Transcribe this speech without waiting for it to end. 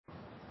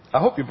I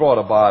hope you brought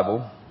a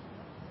Bible.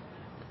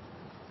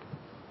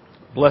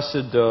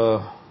 Blessed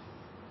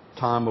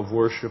time of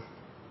worship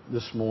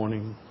this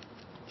morning.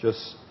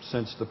 Just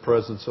sense the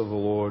presence of the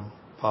Lord.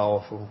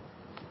 Powerful.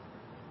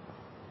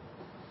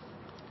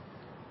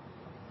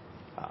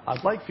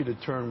 I'd like you to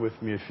turn with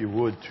me, if you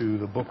would, to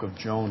the book of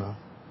Jonah.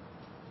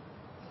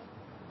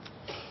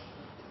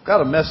 I've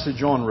got a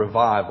message on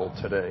revival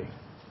today.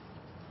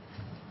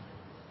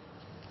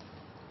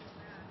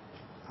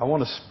 I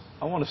want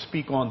to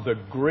speak on the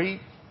great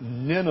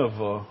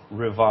Nineveh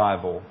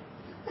revival.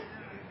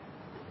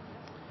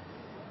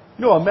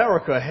 You know,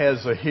 America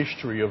has a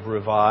history of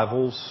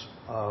revivals.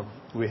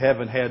 We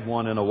haven't had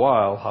one in a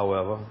while,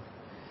 however.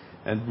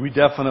 And we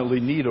definitely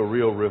need a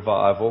real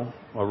revival,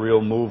 a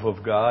real move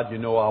of God. You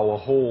know, our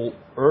whole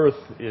earth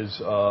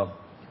is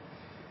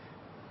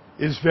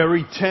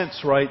very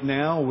tense right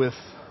now with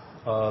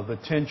the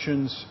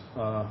tensions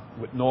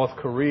with North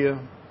Korea.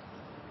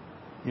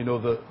 You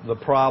know, the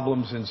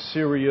problems in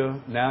Syria.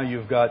 Now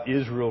you've got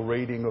Israel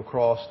raiding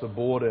across the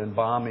border and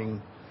bombing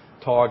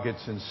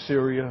targets in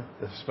Syria,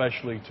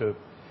 especially to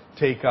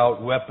take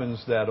out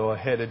weapons that are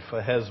headed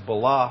for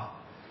Hezbollah.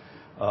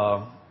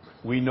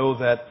 We know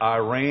that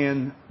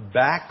Iran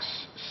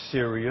backs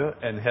Syria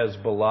and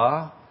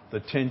Hezbollah. The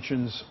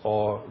tensions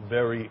are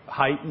very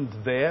heightened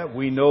there.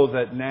 We know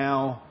that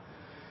now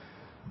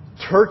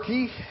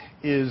Turkey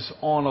is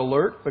on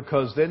alert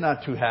because they're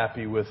not too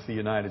happy with the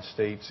United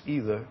States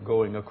either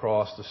going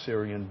across the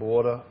Syrian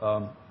border.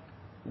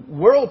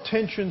 World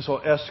tensions are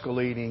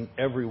escalating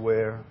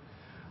everywhere.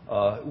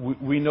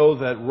 We know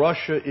that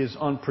Russia is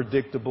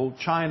unpredictable.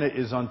 China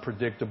is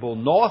unpredictable.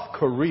 North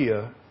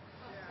Korea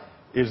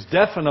is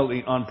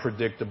definitely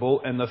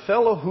unpredictable. And the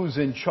fellow who's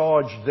in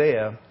charge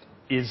there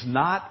is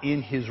not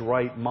in his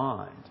right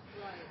mind.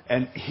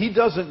 And he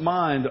doesn't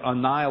mind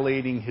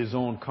annihilating his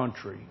own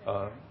country.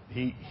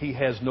 He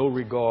has no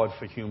regard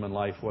for human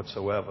life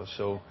whatsoever.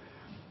 So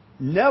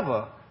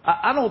never,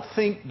 I don't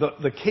think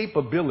the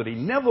capability,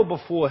 never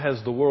before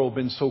has the world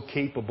been so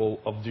capable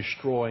of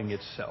destroying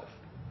itself.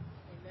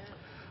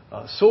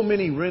 So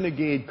many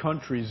renegade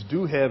countries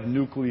do have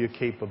nuclear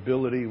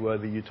capability,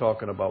 whether you're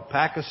talking about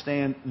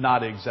Pakistan,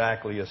 not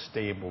exactly a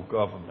stable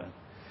government.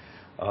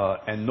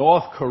 And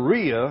North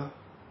Korea.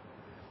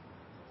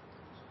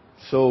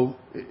 So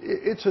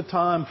it's a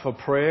time for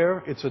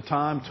prayer. It's a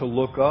time to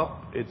look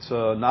up. It's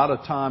not a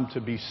time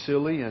to be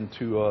silly and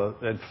to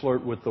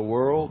flirt with the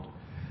world.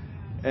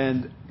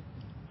 And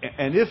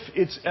if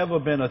it's ever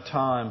been a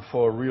time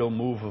for a real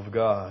move of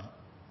God,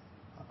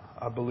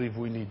 I believe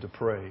we need to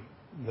pray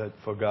that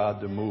for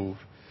God to move.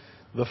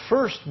 The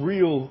first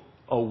real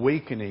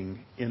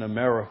awakening in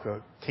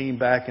America came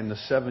back in the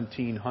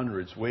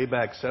 1700s, way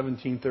back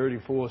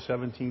 1734,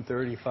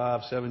 1735,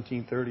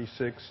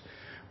 1736,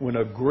 when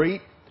a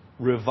great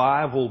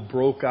revival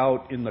broke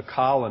out in the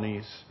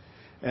colonies,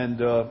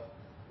 and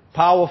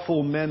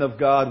powerful men of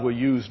God were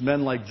used,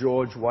 men like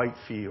George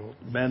Whitefield,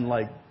 men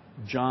like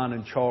John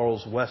and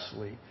Charles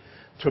Wesley,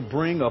 to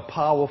bring a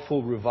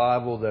powerful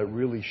revival that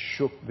really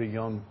shook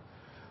the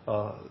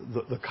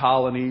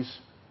colonies.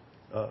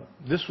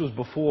 This was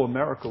before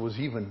America was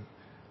even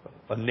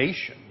a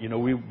nation. You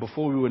know,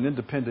 before we were an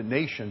independent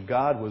nation,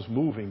 God was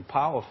moving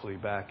powerfully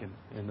back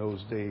in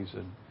those days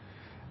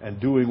and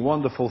doing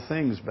wonderful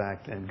things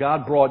back then.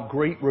 God brought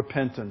great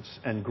repentance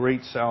and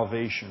great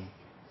salvation.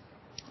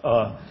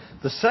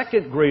 The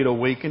second great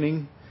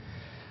awakening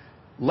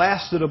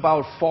lasted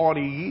about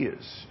 40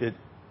 years. It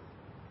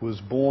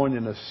was born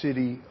in a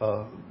city,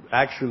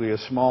 actually a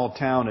small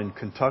town in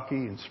Kentucky,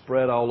 and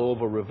spread all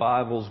over.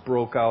 Revivals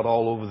broke out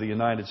all over the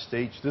United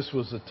States. This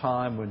was a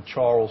time when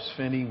Charles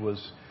Finney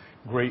was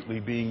greatly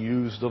being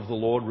used of the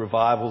Lord.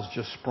 Revivals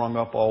just sprung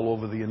up all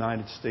over the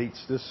United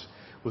States. This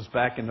was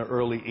back in the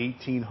early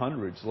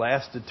 1800s,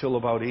 lasted till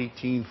about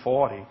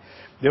 1840.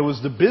 There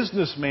was the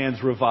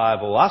businessman's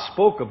revival. I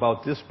spoke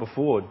about this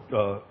before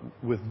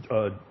with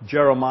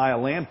Jeremiah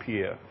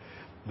Lampier,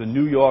 the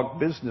New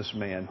York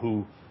businessman,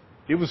 who,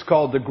 it was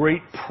called the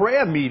Great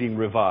Prayer Meeting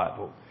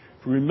Revival.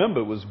 If you remember,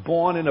 it was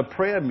born in a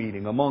prayer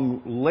meeting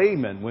among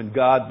laymen when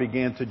God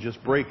began to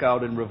just break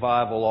out in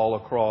revival all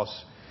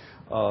across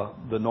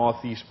the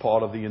northeast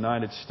part of the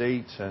United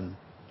States. And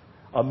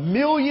 1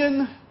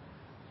 million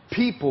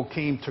people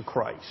came to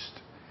Christ.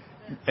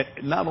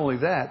 Not only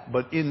that,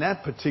 but in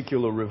that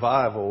particular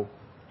revival,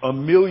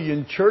 1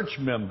 million church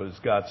members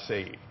got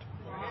saved.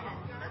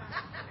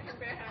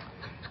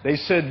 They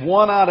said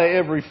 1 out of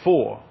every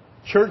 4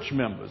 church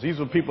members, these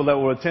were people that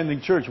were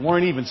attending church,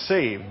 weren't even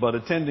saved, but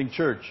attending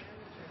church.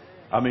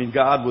 I mean,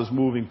 God was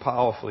moving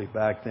powerfully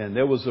back then.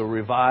 There was a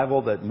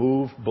revival that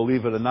moved,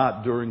 believe it or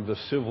not, during the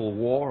Civil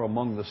War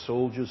among the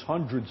soldiers.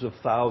 Hundreds of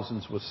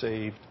thousands were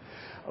saved,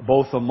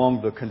 both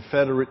among the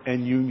Confederate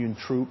and Union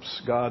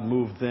troops. God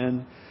moved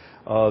then.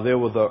 There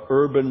were the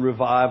urban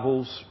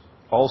revivals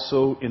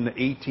also in the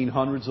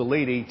 1800s, the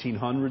late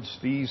 1800s.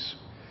 These,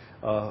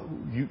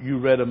 you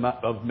read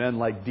of men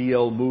like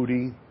D.L.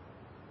 Moody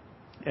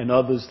and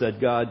others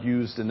that God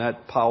used in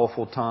that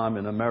powerful time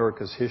in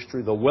America's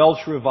history. The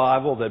Welsh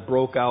revival that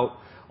broke out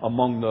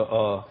among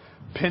the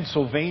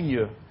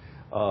Pennsylvania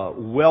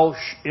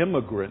Welsh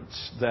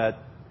immigrants that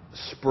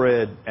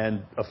spread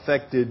and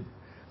affected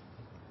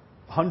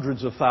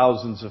hundreds of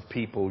thousands of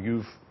people.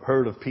 You've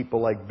heard of people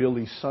like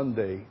Billy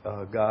Sunday.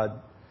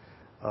 God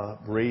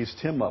raised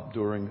him up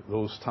during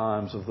those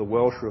times of the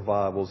Welsh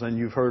revivals. And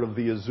you've heard of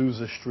the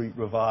Azusa Street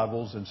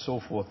revivals and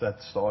so forth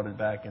that started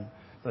back in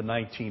the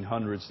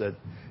 1900s that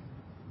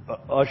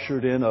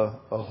ushered in a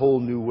whole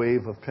new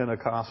wave of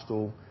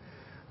Pentecostal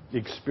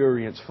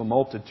experience for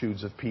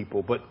multitudes of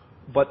people.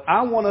 But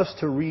I want us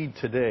to read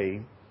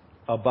today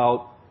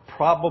about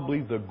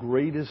probably the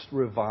greatest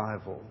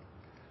revival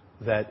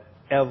that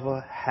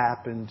ever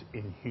happened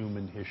in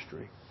human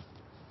history.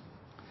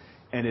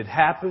 And it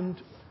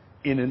happened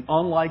in an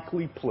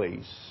unlikely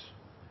place.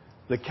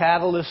 The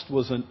catalyst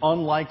was an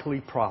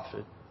unlikely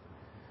prophet.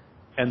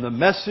 And the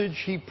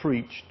message he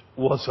preached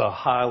was a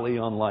highly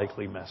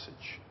unlikely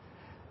message.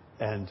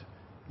 And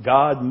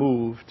God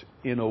moved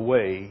in a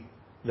way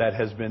that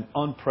has been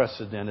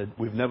unprecedented.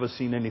 We've never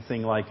seen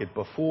anything like it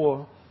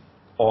before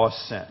or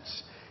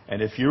since.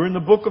 And if you're in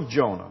the book of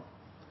Jonah,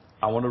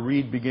 I want to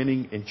read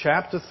beginning in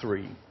chapter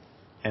 3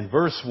 and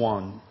verse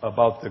 1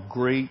 about the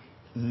great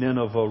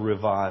Nineveh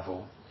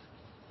revival.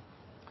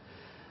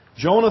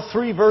 Jonah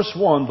 3 verse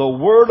 1, the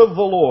word of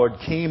the Lord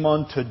came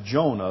unto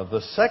Jonah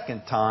the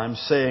second time,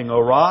 saying,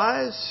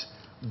 Arise,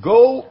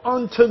 go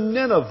unto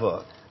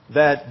Nineveh,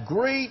 that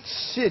great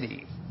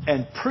city,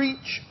 and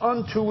preach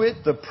unto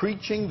it the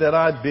preaching that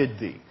I bid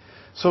thee.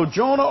 So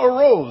Jonah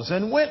arose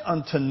and went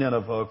unto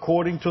Nineveh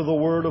according to the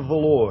word of the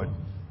Lord.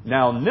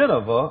 Now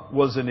Nineveh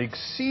was an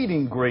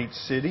exceeding great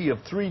city of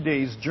 3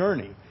 days'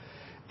 journey.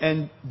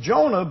 And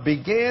Jonah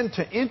began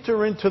to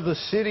enter into the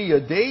city a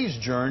day's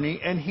journey,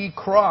 and he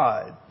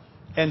cried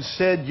and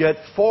said, Yet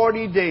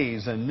 40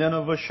 days, and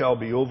Nineveh shall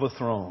be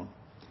overthrown.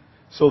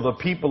 So the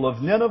people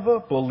of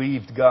Nineveh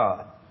believed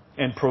God,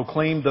 and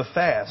proclaimed a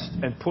fast,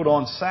 and put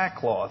on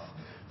sackcloth,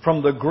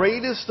 from the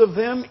greatest of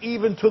them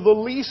even to the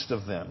least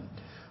of them.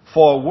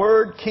 For a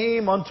word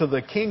came unto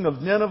the king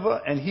of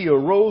Nineveh, and he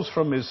arose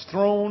from his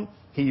throne.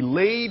 He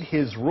laid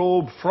his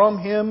robe from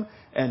him,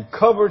 and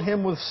covered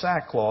him with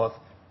sackcloth,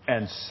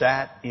 and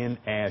sat in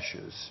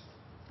ashes.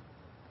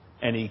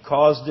 And he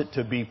caused it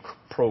to be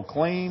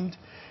proclaimed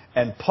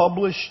and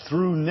published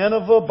through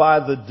Nineveh by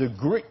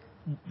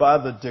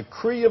the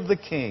decree of the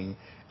king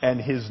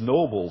and his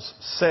nobles,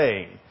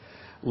 saying,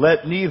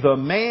 Let neither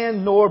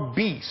man nor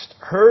beast,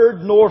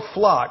 herd nor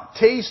flock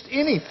taste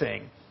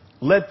anything.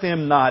 Let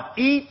them not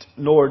eat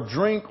nor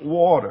drink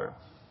water.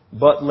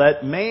 But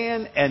let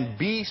man and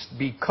beast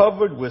be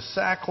covered with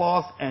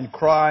sackcloth and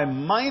cry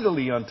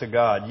mightily unto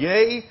God.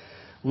 Yea,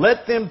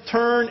 let them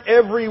turn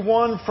every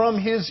one from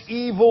his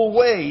evil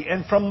way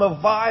and from the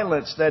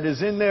violence that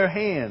is in their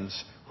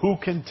hands. Who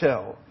can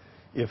tell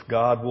if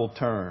God will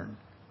turn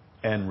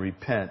and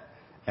repent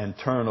and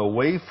turn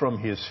away from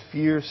his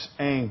fierce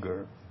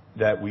anger,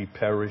 that we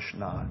perish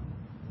not?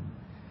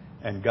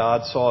 And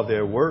God saw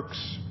their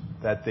works,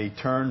 that they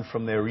turned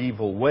from their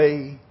evil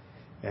way,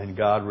 and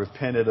God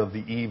repented of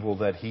the evil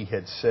that he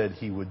had said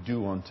he would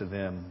do unto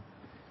them,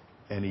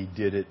 and he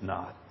did it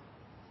not.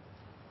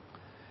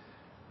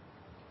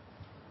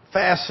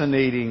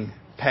 Fascinating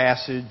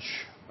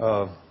passage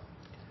of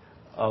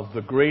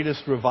the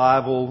greatest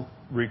revival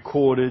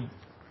recorded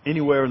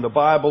anywhere in the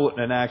Bible,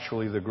 and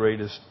actually the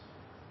greatest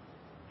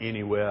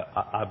anywhere,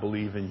 I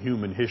believe, in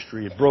human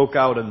history. It broke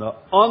out in the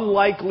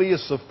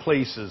unlikeliest of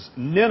places,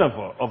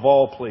 Nineveh of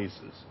all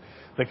places,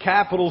 the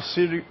capital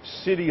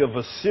city of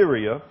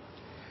Assyria.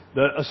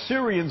 The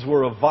Assyrians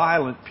were a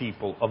violent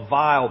people, a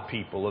vile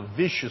people, a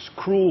vicious,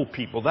 cruel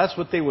people. That's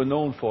what they were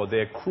known for,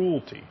 their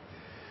cruelty.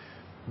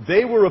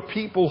 They were a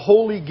people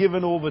wholly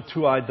given over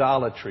to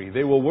idolatry.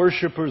 They were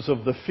worshippers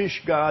of the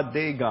fish god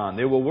Dagon.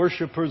 They were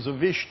worshippers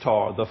of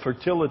Ishtar, the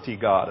fertility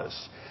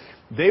goddess.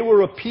 They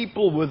were a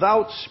people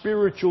without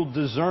spiritual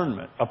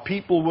discernment, a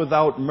people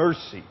without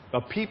mercy,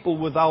 a people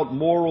without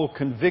moral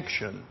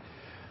conviction.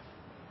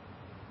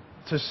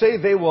 To say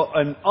they were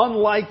an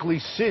unlikely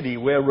city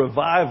where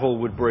revival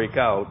would break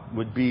out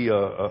would be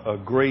a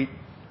great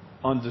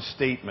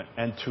understatement.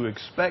 And to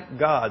expect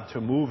God to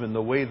move in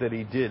the way that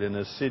he did in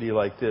a city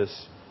like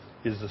this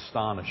is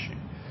astonishing.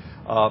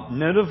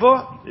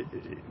 Nineveh,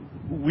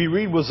 we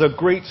read, was a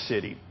great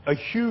city, a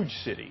huge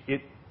city.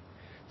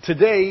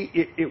 Today,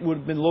 it would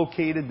have been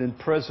located in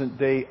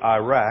present-day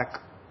Iraq,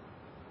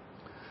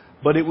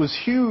 but it was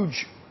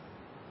huge,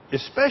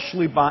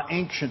 especially by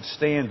ancient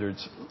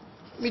standards.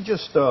 Let me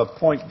just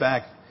point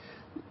back.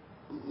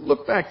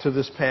 Look back to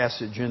this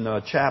passage in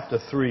chapter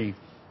 3,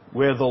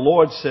 where the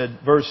Lord said,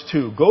 verse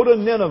 2, Go to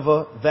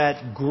Nineveh,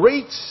 that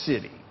great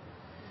city.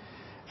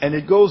 And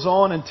it goes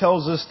on and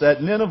tells us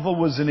that Nineveh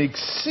was an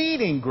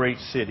exceeding great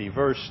city,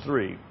 verse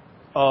 3,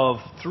 of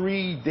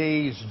 3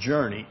 days'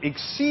 journey.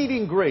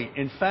 Exceeding great.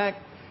 In fact,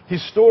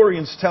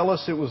 historians tell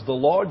us it was the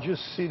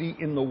largest city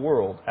in the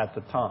world at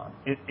the time,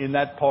 in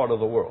that part of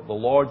the world, the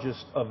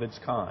largest of its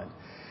kind.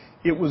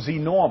 It was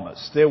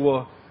enormous. There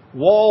were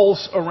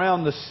walls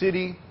around the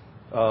city.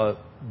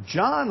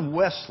 John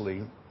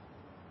Wesley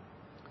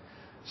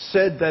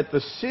said that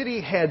the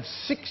city had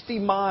 60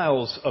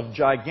 miles of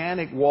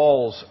gigantic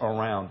walls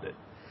around it.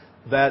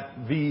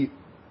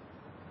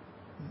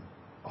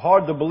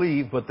 Hard to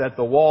believe, but that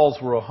the walls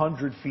were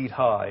 100 feet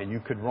high, and you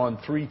could run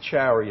 3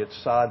 chariots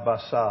side by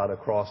side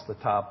across the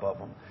top of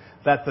them.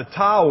 That the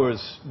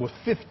towers were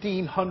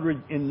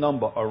 1,500 in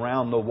number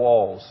around the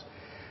walls,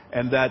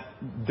 and that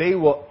they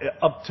were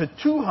up to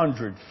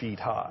 200 feet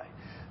high.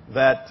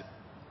 That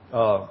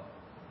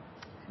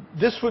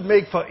this would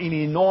make for an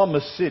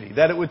enormous city.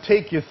 That it would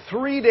take you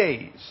 3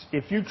 days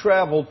if you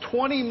traveled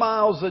 20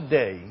 miles a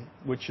day,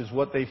 which is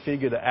what they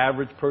figure the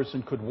average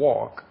person could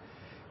walk.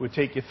 It would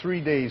take you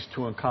 3 days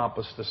to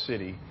encompass the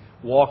city,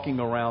 walking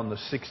around the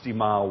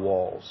 60-mile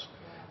walls,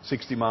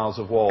 60 miles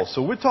of walls.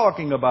 So we're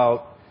talking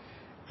about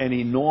an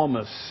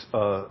enormous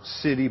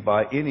city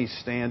by any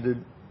standard.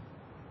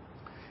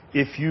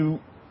 If you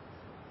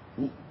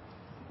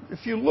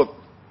look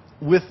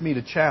with me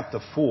to chapter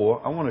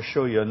 4, I want to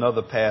show you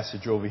another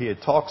passage over here.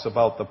 It talks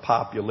about the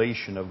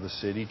population of the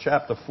city.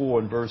 Chapter 4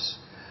 and verse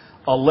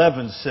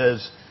 11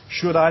 says,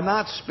 "Should I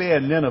not spare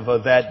Nineveh,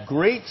 that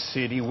great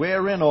city,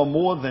 wherein are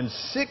more than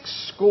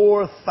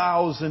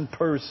 60,000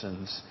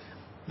 persons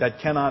that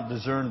cannot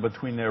discern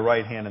between their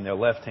right hand and their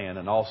left hand,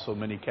 and also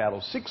many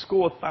cattle."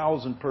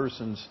 60,000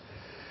 persons.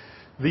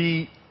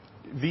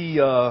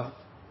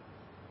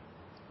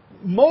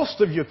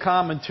 Most of your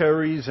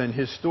commentaries and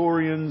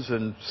historians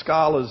and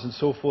scholars and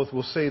so forth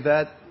will say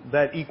that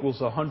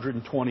equals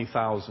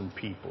 120,000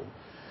 people.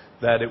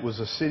 That it was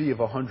a city of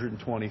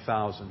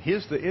 120,000.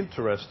 Here's the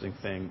interesting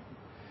thing.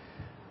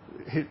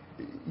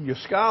 Your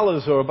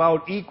scholars are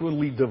about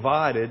equally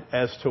divided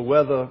as to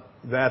whether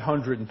that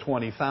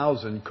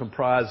 120,000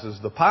 comprises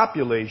the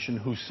population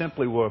who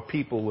simply were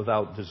people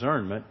without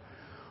discernment,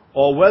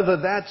 or whether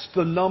that's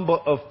the number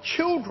of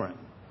children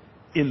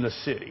in the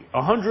city.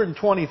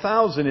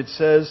 120,000, it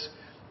says,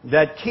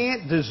 that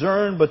can't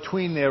discern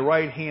between their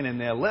right hand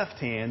and their left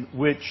hand,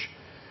 which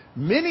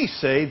many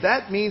say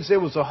that means there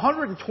was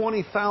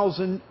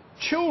 120,000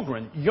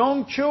 children,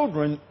 young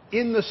children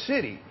in the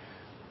city.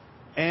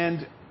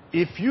 And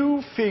if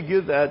you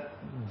figure that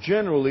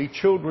generally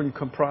children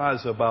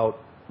comprise about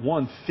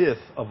 1/5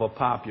 of a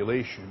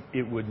population,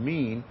 it would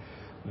mean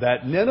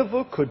that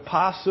Nineveh could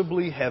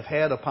possibly have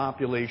had a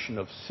population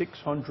of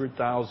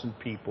 600,000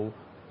 people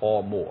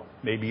or more,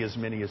 maybe as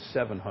many as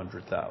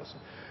 700,000.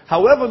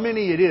 However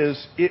many it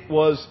is, it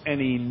was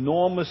an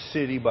enormous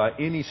city by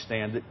any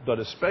standard, but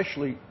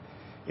especially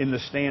in the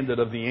standard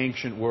of the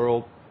ancient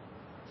world.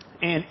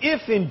 And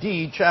if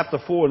indeed chapter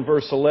 4 and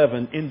verse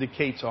 11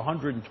 indicates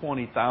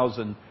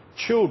 120,000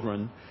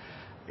 children,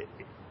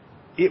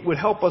 it would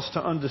help us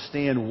to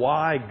understand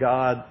why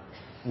God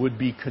would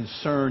be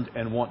concerned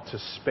and want to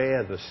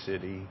spare the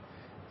city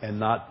and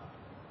not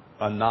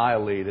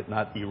annihilate it,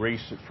 not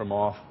erase it from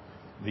off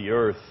the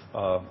earth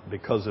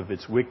because of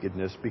its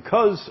wickedness,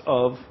 because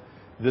of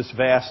this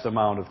vast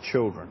amount of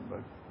children.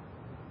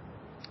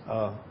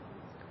 But,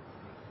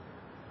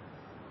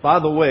 by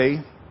the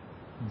way,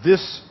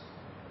 this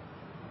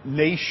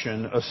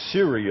nation,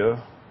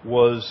 Assyria,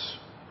 was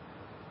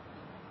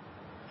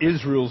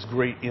Israel's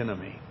great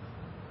enemy.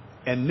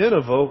 And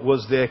Nineveh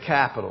was their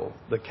capital,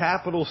 the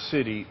capital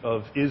city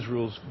of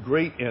Israel's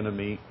great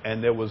enemy,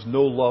 and there was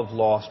no love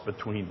lost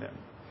between them.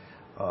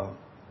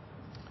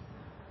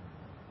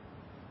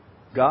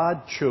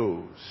 God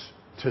chose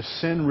to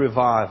send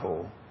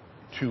revival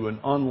to an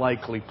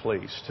unlikely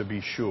place, to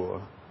be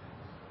sure,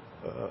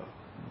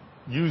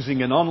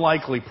 using an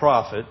unlikely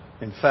prophet.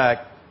 In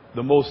fact,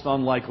 the most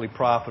unlikely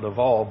prophet of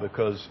all,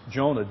 because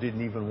Jonah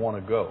didn't even want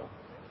to go.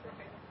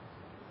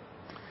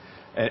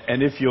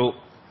 And if you'll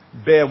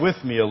bear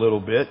with me a little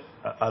bit,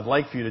 I'd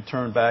like for you to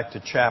turn back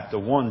to chapter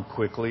 1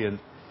 quickly. And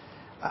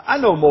I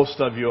know most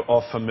of you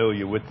are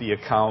familiar with the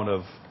account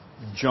of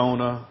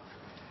Jonah.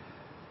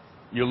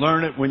 You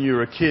learn it when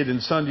you're a kid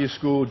in Sunday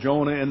school,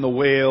 Jonah and the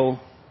whale.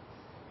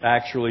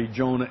 Actually,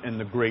 Jonah and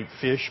the great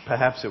fish.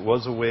 Perhaps it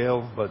was a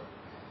whale, but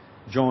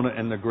Jonah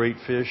and the great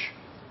fish.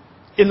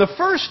 In the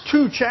first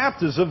 2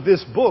 chapters of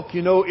this book,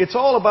 you know, it's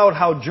all about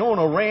how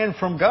Jonah ran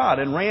from God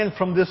and ran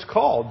from this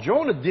call.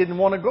 Jonah didn't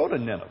want to go to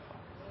Nineveh.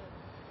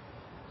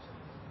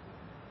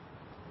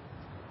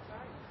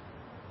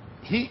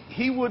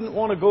 He wouldn't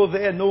want to go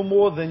there no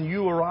more than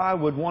you or I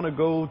would want to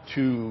go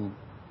to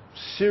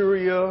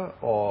Syria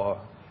or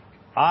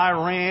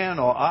Iran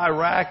or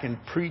Iraq and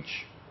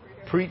preach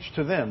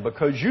to them.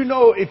 Because you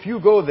know if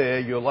you go there,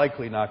 you're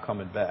likely not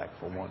coming back,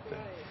 for one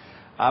thing.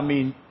 I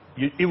mean,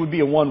 it would be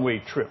a one-way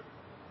trip.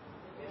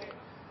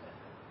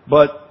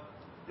 But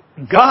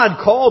God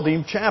called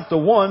him, chapter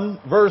 1,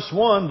 verse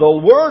 1, "The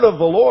word of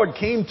the Lord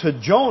came to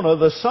Jonah,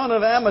 the son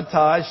of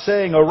Amittai,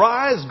 saying,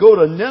 Arise, go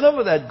to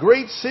Nineveh, that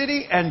great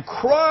city, and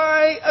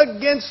cry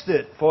against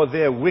it, for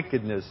their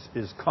wickedness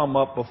is come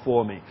up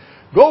before me."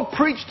 Go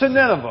preach to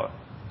Nineveh.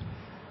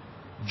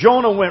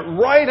 Jonah went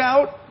right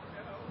out,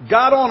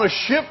 got on a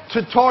ship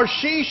to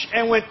Tarshish,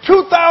 and went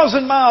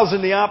 2,000 miles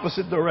in the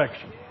opposite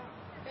direction.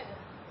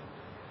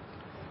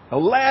 The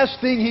last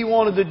thing he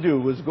wanted to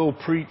do was go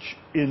preach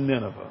in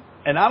Nineveh.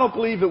 And I don't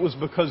believe it was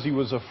because he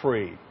was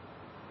afraid.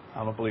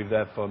 I don't believe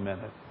that for a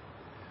minute.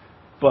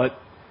 But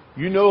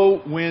you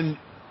know, when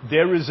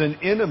there is an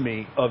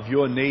enemy of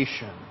your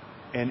nation,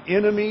 an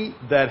enemy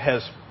that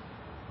has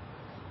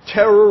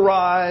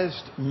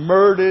terrorized,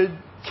 murdered,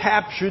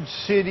 captured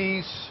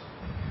cities,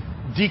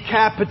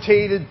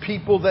 decapitated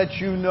people that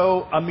you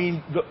know. I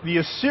mean, the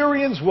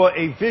Assyrians were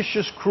a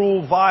vicious,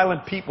 cruel,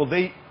 violent people.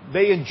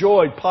 They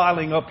enjoyed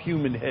piling up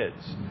human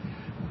heads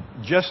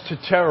just to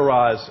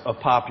terrorize a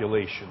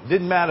population.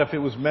 Didn't matter if it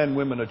was men,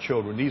 women, or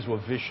children. These were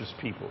vicious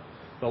people.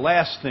 The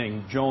last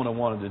thing Jonah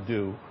wanted to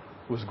do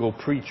was go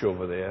preach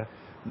over there.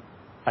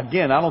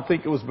 Again, I don't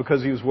think it was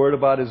because he was worried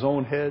about his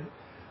own head.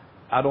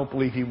 I don't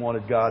believe he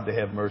wanted God to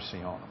have mercy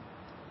on him.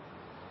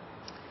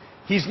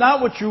 He's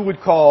not what you would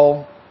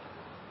call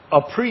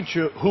a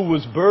preacher who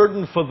was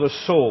burdened for the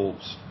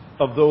souls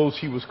of those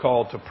he was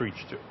called to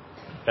preach to.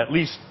 At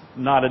least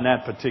not in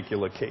that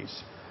particular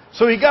case.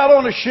 So he got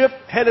on a ship,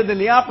 headed in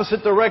the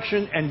opposite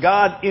direction, and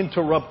God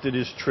interrupted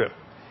his trip,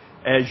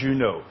 as you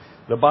know.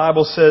 The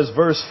Bible says,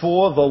 verse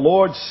 4, the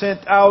Lord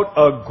sent out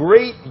a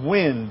great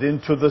wind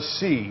into the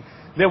sea.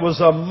 There was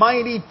a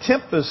mighty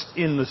tempest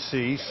in the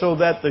sea, so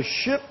that the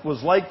ship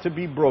was like to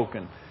be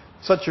broken.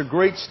 Such a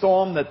great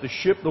storm that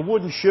the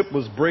wooden ship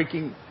was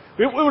breaking.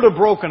 It would have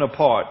broken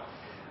apart.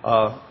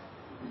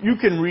 You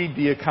can read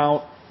the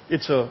account.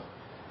 It's a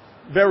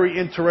very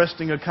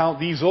interesting account.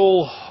 These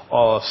old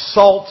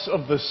salts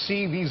of the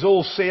sea, these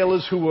old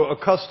sailors who were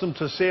accustomed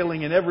to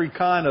sailing in every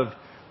kind of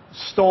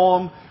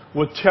storm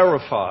were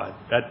terrified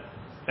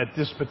at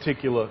this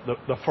particular,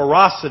 the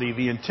ferocity,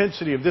 the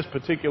intensity of this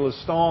particular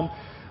storm.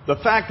 The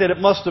fact that it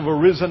must have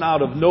arisen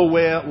out of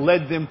nowhere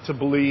led them to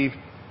believe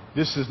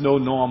this is no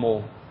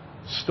normal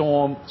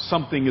storm.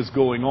 Something is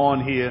going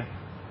on here.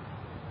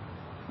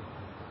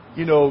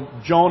 You know,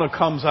 Jonah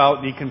comes out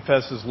and he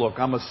confesses, look,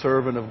 I'm a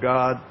servant of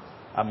God.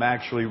 I'm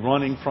actually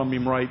running from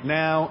him right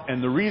now.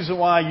 And the reason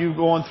why you're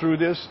going through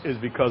this is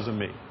because of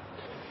me.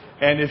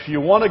 And if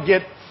you want to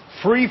get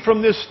free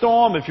from this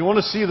storm, if you want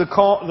to see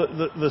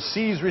the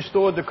seas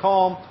restored to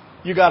calm,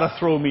 you got to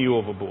throw me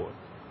overboard.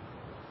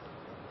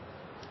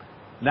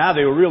 Now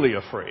they were really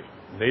afraid.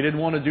 They didn't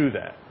want to do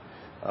that.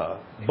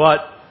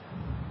 But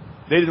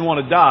they didn't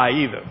want to die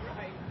either.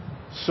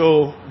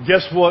 So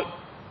guess what?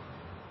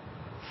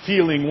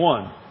 Feeling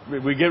won.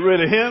 We get rid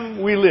of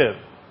him, we live.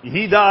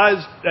 He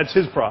dies, that's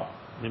his problem.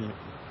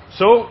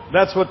 So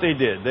that's what they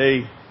did.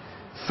 They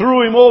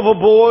threw him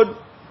overboard.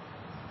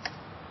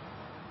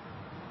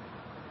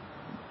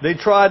 They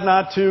tried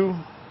not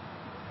to.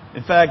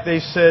 In fact,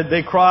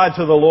 they cried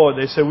to the Lord.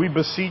 They said, we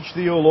beseech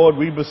thee, O Lord,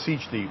 we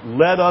beseech thee.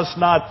 Let us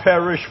not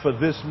perish for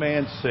this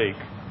man's sake.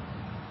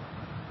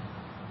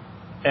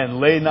 And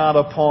lay not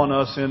upon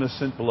us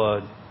innocent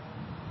blood.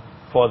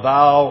 For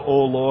thou,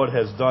 O Lord,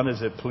 hast done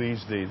as it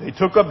pleased thee. They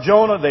took up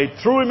Jonah, they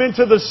threw him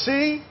into the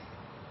sea,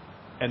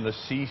 and the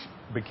sea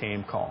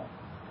became calm.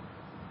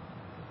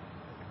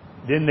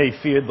 Then they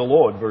feared the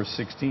Lord, verse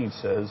 16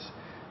 says,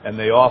 and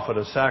they offered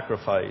a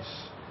sacrifice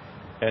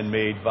and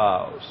made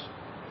vows.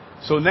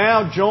 So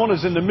now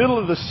Jonah's in the middle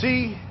of the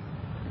sea,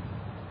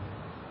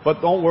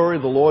 but don't worry,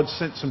 the Lord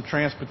sent some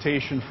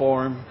transportation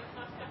for him.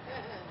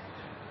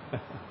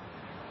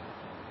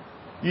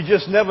 You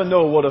just never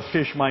know what a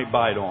fish might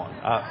bite on.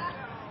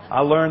 I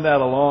learned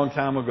that a long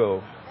time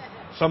ago.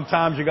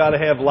 Sometimes you got to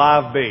have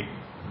live bait.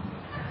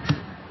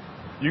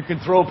 You can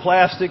throw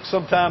plastic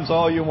sometimes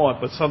all you want,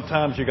 but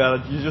sometimes you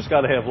just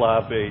got to have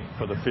live bait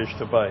for the fish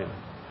to bite.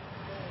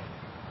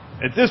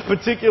 At this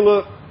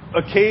particular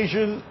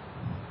occasion,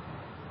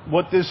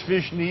 what this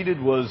fish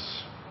needed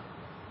was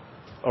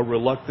a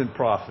reluctant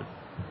prophet.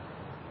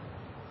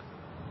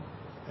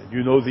 And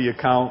you know the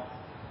account.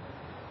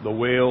 The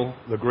whale,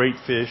 the great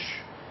fish,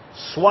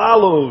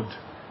 swallowed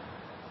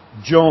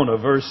Jonah,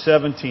 verse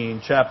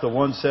 17, chapter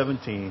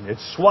 117. It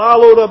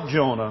swallowed up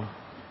Jonah,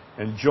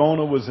 and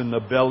Jonah was in the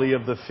belly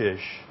of the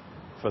fish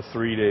for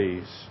 3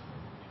 days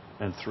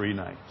and 3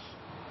 nights.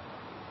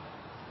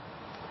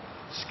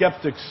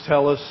 Skeptics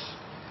tell us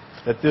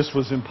that this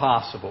was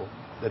impossible,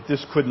 that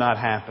this could not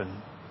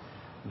happen,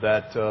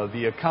 that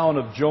the account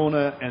of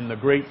Jonah and the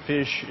great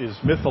fish is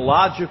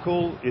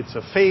mythological, it's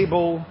a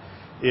fable,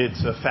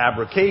 it's a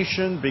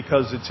fabrication,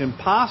 because it's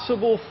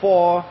impossible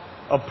for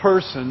a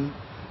person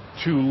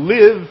to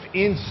live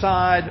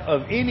inside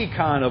of any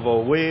kind of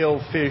a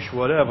whale, fish,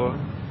 whatever,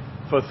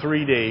 for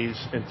 3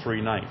 days and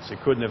 3 nights. It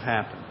couldn't have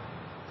happened.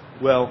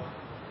 Well,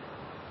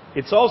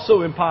 it's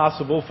also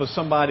impossible for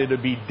somebody to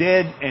be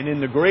dead and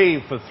in the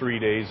grave for 3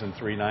 days and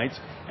 3 nights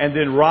and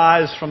then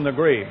rise from the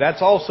grave.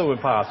 That's also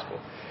impossible.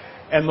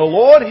 And the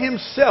Lord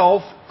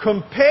himself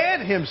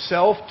compared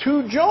himself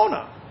to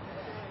Jonah.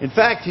 In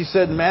fact, he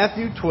said in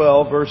Matthew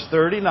 12, verse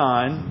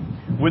 39,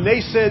 when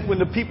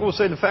the people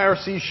said to the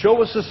Pharisees,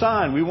 show us a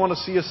sign, we want to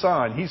see a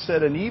sign. He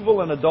said, an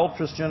evil and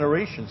adulterous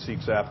generation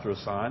seeks after a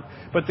sign,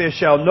 but there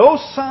shall no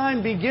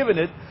sign be given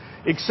it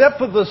except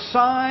for the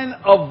sign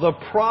of the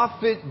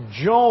prophet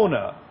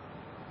Jonah.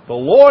 The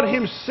Lord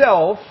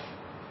himself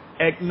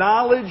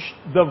acknowledged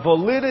the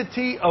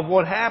validity of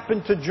what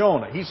happened to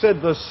Jonah. He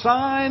said the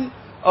sign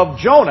of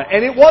Jonah,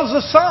 and it was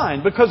a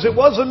sign because it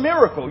was a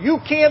miracle. You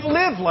can't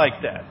live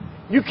like that.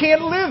 You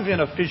can't live in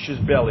a fish's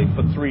belly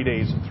for 3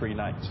 days and 3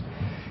 nights.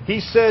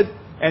 He said,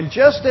 and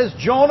just as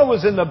Jonah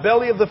was in the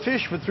belly of the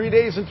fish for 3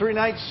 days and 3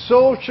 nights,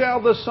 so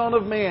shall the Son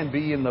of Man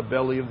be in the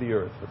belly of the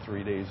earth for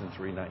 3 days and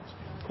 3 nights.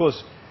 Of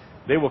course,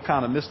 they were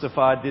kind of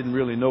mystified, didn't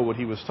really know what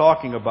he was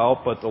talking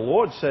about, but the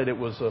Lord said it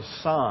was a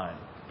sign.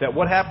 That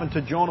what happened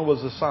to Jonah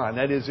was a sign.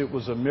 That is, it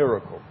was a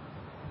miracle.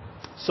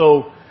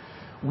 So,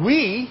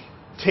 we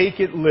take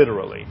it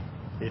literally.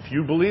 If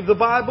you believe the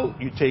Bible,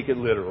 you take it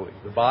literally.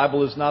 The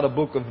Bible is not a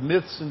book of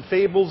myths and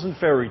fables and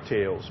fairy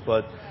tales,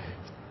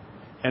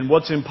 and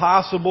what's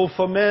impossible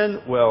for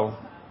men, well,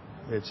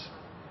 it's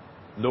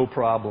no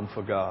problem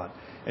for God.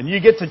 And you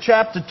get to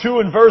chapter 2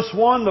 and verse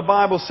 1, the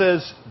Bible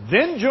says,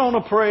 then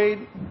Jonah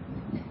prayed.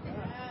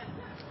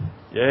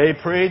 Yeah, he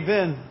prayed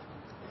then.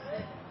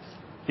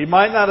 He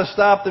might not have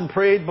stopped and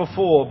prayed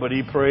before, but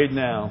he prayed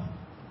now.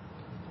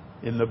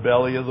 In the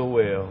belly of the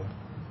whale,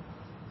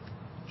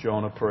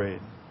 Jonah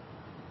prayed.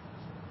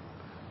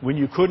 When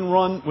he couldn't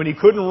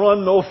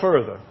run no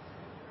further,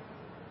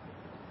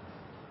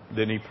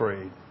 then he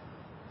prayed.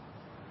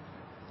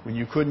 When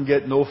you couldn't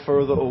get no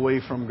further away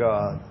from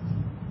God,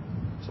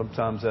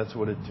 sometimes that's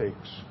what it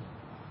takes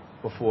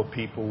before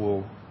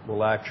people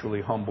will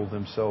actually humble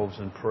themselves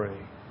and pray.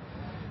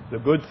 The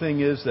good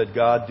thing is that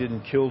God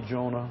didn't kill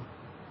Jonah.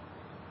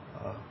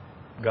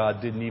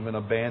 God didn't even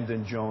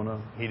abandon Jonah.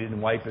 He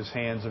didn't wipe his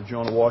hands of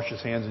Jonah, wash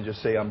his hands and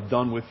just say, I'm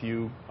done with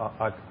you.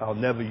 I'll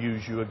never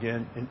use you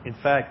again. In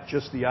fact,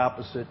 just the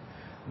opposite.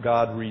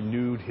 God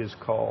renewed his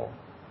call.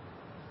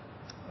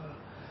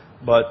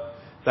 But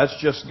that's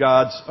just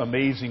God's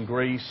amazing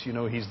grace. You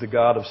know, he's the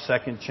God of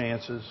second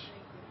chances,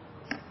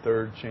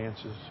 third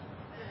chances,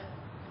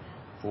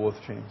 fourth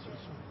chances.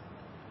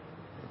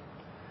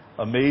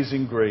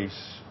 Amazing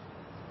grace.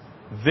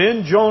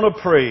 Then Jonah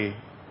prayed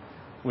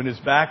when his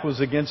back was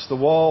against the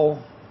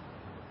wall,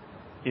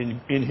 in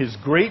his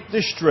great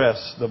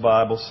distress, the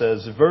Bible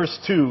says, verse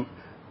 2,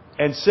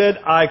 and said,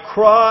 I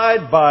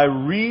cried by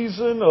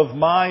reason of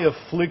my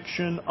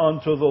affliction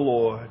unto the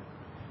Lord,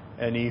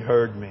 and he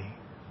heard me.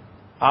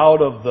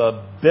 Out of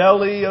the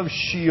belly of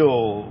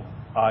Sheol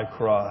I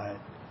cried,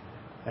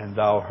 and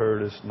thou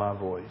heardest my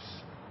voice.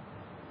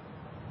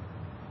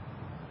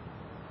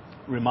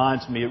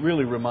 It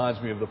really reminds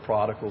me of the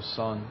prodigal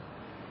son.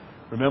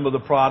 Remember the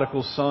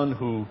prodigal son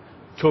who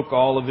took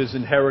all of his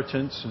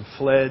inheritance and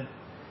fled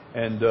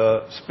and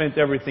spent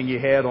everything he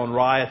had on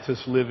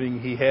riotous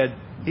living. He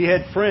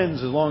had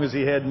friends as long as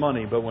he had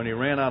money, but when he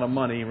ran out of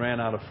money, he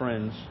ran out of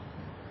friends.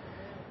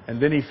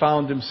 And then he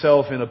found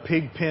himself in a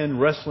pig pen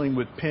wrestling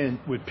with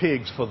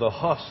pigs for the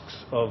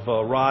husks of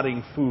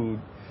rotting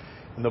food.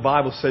 And the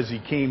Bible says he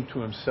came to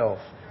himself.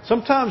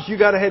 Sometimes you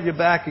got to have your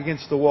back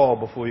against the wall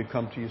before you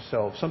come to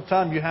yourself.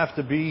 Sometimes you have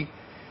to be,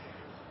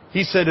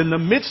 he said, in the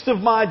midst of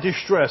my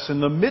distress,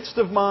 in the midst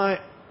of my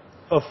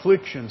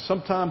affliction,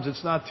 sometimes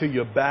it's not till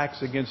your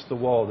back's against the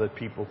wall that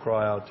people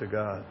cry out to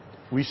God.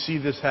 We see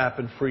this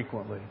happen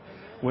frequently.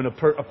 When a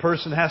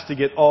person has to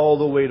get all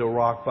the way to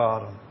rock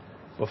bottom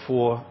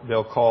before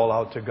they'll call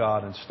out to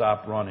God and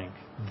stop running.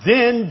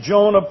 Then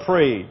Jonah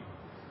prayed.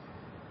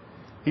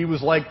 He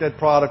was like that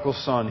prodigal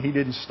son. He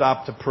didn't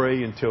stop to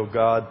pray until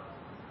God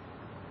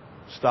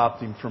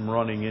stopped him from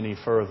running any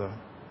further.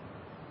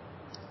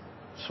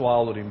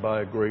 Swallowed him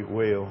by a great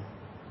whale.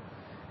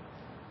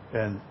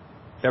 And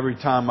every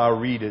time I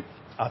read it,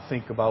 I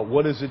think about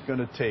what is it going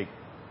to take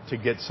to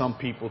get some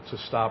people to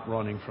stop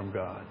running from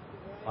God.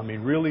 I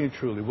mean, really and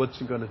truly, what's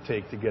it going to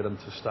take to get them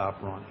to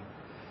stop running?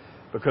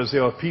 Because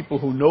there are people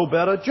who know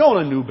better.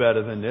 Jonah knew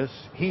better than this.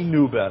 He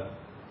knew better.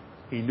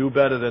 He knew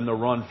better than to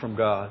run from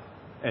God.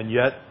 And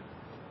yet,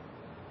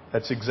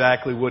 that's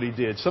exactly what he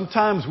did.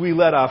 Sometimes we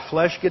let our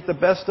flesh get the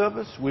best of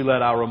us. We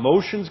let our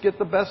emotions get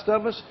the best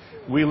of us.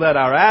 We let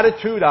our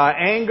attitude, our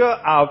anger,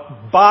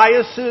 our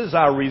biases,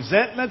 our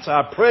resentments,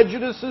 our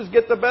prejudices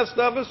get the best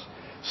of us.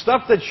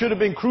 Stuff that should have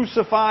been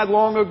crucified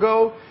long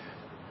ago.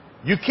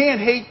 You can't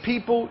hate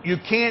people. You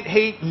can't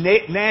hate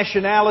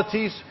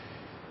nationalities.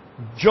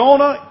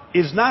 Jonah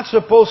is not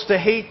supposed to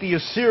hate the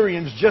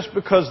Assyrians just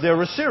because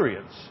they're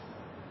Assyrians.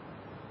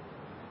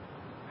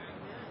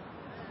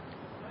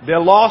 They're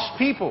lost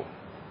people.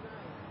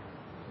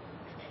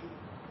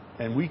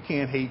 And we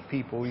can't hate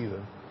people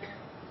either.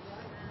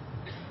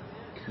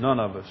 None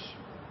of us.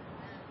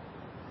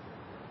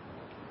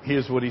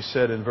 Here's what he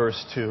said in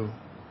verse 2.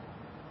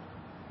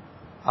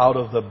 Out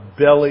of the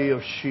belly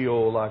of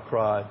Sheol I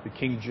cried. The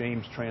King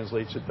James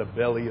translates it the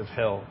belly of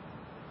hell.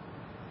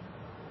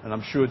 And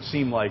I'm sure it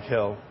seemed like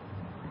hell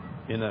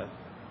in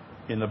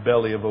the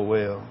belly of a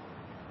whale.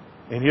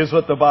 And here's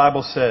what the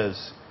Bible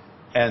says.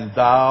 And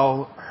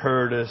thou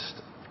heardest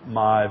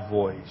my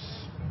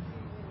voice.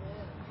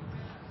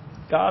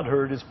 God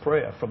heard his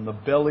prayer from the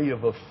belly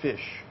of a fish.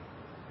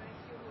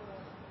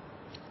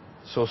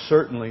 So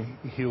certainly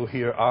he'll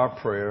hear our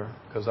prayer,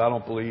 because I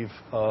don't believe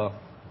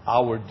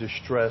our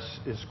distress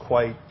is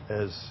quite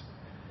as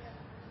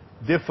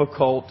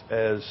difficult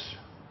as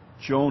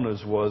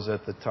Jonah's was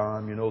at the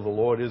time, the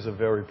Lord is a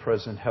very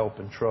present help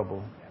in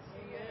trouble.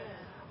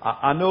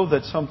 I know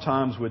that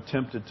sometimes we're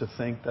tempted to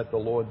think that the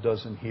Lord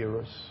doesn't hear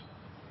us.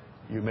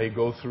 You may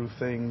go through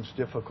things,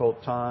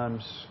 difficult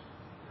times.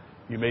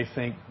 You may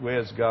think,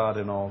 where's God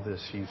in all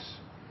this?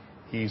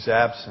 He's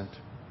absent.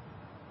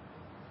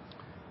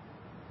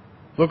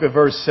 Look at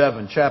verse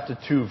 7, chapter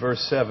 2,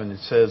 verse 7. It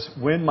says,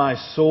 when my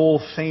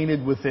soul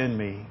fainted within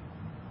me,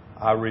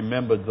 I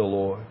remembered the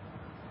Lord,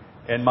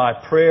 and my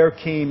prayer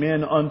came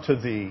in unto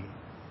thee,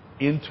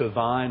 into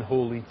thine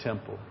holy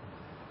temple.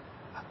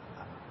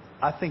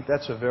 I think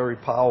that's a very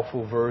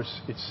powerful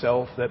verse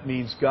itself. That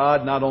means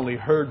God not only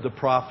heard the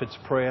prophet's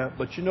prayer,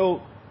 but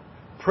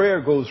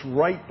prayer goes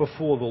right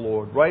before the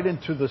Lord, right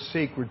into the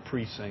sacred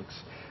precincts.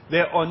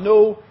 There are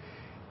no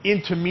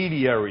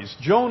intermediaries.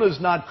 Jonah's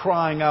not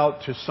crying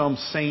out to some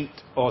saint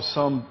or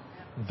some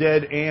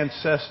dead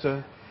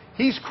ancestor.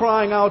 He's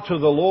crying out to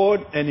the Lord,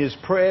 and his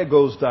prayer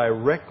goes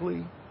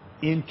directly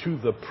into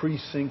the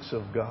precincts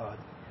of God.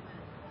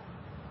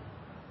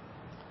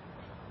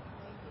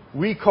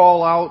 We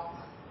call out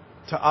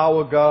to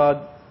our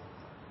God.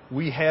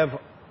 We have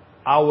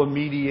our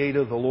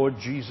mediator, the Lord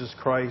Jesus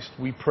Christ.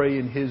 We pray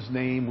in His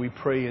name. We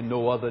pray in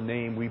no other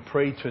name. We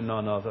pray to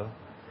none other.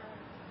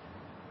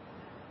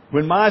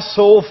 When my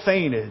soul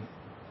fainted,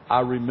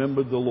 I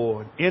remembered the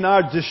Lord. In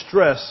our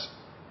distress,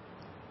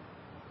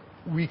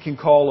 we can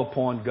call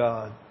upon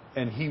God,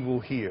 and He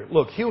will hear.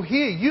 Look, He'll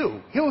hear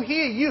you. He'll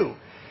hear you.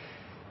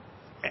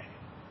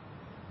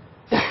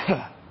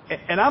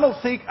 And I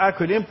don't think I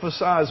could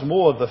emphasize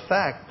more the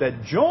fact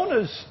that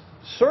Jonah's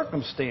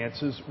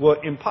circumstances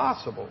were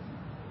impossible.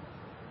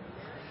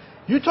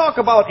 You talk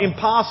about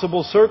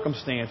impossible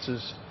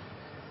circumstances.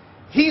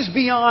 He's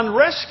beyond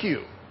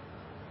rescue.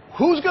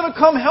 Who's going to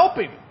come help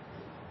him?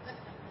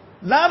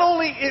 Not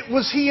only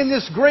was he in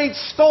this great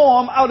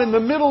storm out in the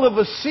middle of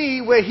a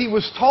sea where he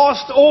was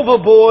tossed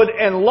overboard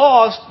and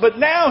lost, but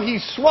now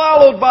he's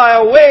swallowed by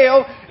a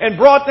whale and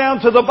brought down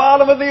to the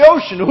bottom of the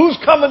ocean. Who's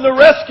coming to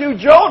rescue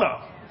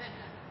Jonah?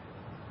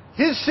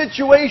 His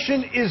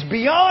situation is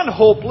beyond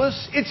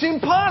hopeless. It's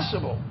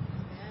impossible.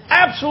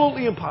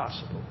 Absolutely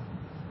impossible.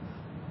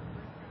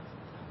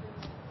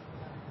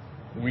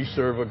 We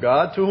serve a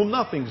God to whom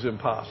nothing's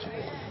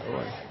impossible.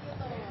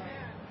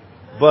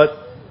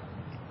 But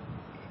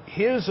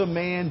here's a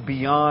man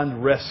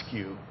beyond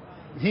rescue.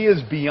 He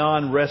is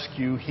beyond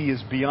rescue. He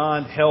is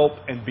beyond help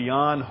and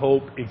beyond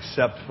hope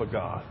except for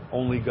God.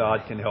 Only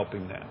God can help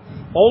him now.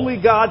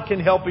 Only God can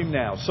help him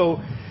now.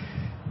 So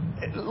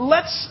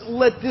let's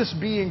let this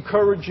be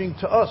encouraging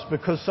to us,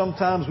 because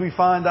sometimes we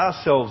find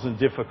ourselves in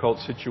difficult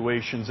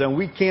situations and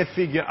we can't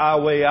figure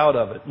our way out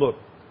of it. Look,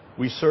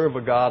 we serve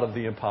a God of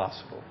the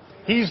impossible.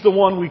 He's the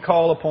one we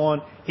call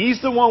upon.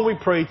 He's the one we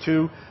pray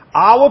to.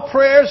 Our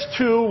prayers,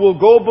 too, will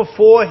go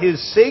before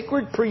His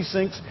sacred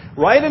precincts,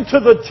 right into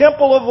the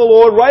temple of the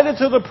Lord, right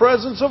into the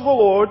presence of the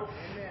Lord.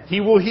 Amen. He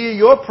will hear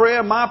your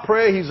prayer, my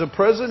prayer. He's a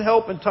present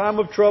help in time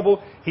of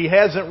trouble. He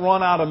hasn't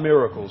run out of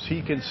miracles.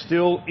 He can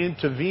still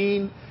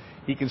intervene.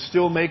 He can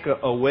still make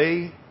a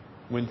way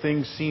when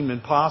things seem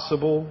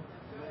impossible.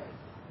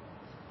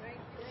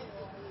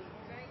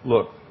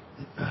 Look,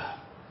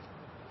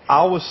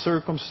 our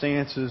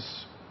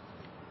circumstances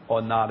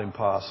are not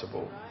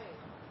impossible.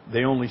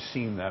 They only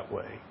seem that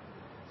way.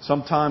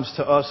 Sometimes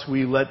to us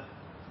we let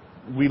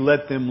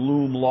them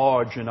loom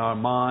large in our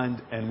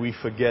mind, and we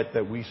forget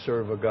that we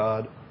serve a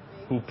God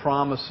who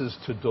promises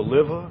to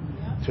deliver,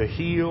 to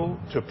heal,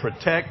 to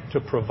protect,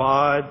 to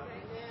provide.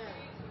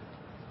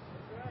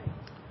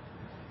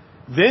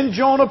 Then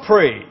Jonah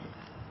prayed,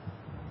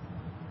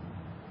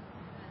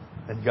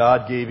 and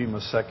God gave him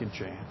a second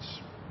chance.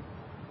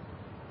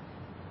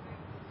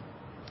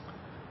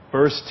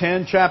 Verse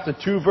 10, chapter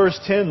 2, verse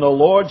 10, the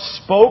Lord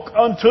spoke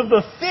unto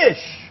the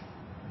fish.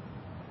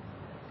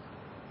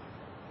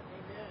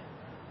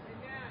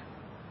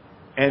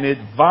 And it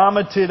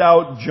vomited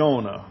out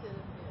Jonah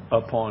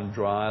upon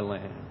dry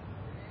land.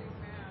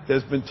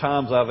 There's been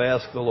times I've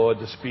asked the Lord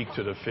to speak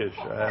to the fish.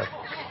 I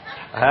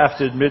have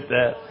to admit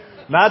that.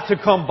 Not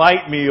to come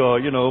bite me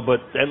or, but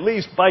at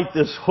least bite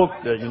this hook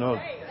that,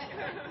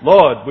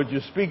 Lord, would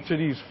you speak to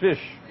these fish?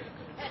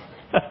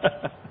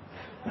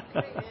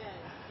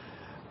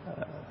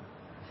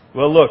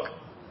 Well, look.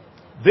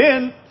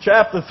 Then,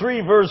 chapter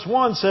 3, verse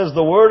 1 says,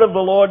 the word of the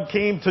Lord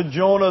came to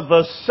Jonah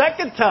the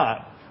second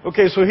time.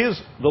 Okay, so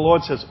the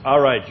Lord says, all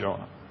right,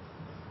 Jonah,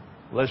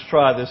 let's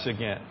try this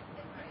again.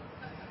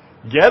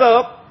 Get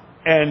up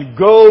and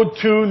go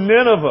to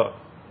Nineveh.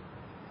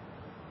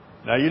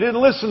 Now, you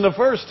didn't listen the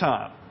first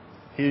time.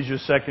 Here's your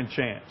second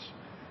chance.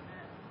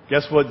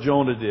 Guess what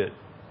Jonah did?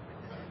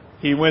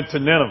 He went to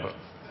Nineveh.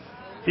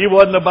 He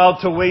wasn't about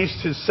to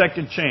waste his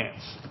second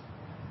chance.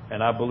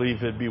 And I believe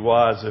it'd be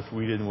wise if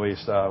we didn't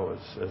waste ours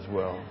as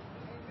well.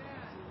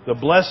 The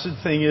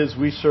blessed thing is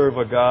we serve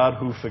a God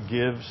who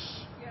forgives.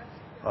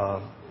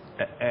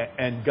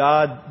 And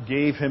God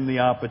gave him the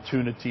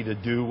opportunity to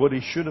do what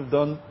he should have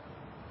done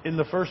in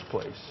the first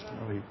place.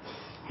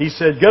 He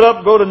said, get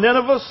up, go to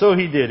Nineveh. So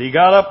he did. He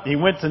got up, he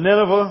went to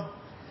Nineveh,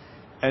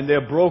 and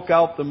there broke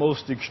out the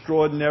most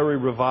extraordinary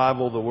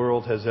revival the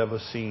world has ever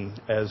seen,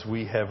 as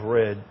we have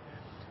read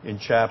in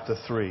chapter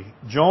 3.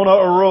 Jonah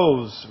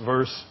arose,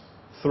 verse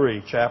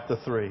 3, chapter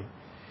 3.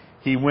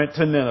 He went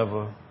to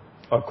Nineveh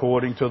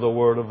according to the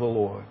word of the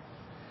Lord.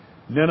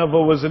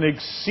 Nineveh was an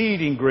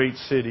exceeding great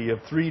city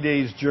of 3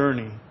 days'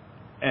 journey.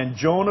 And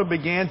Jonah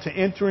began to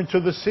enter into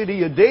the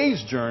city a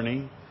day's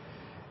journey.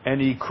 And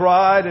he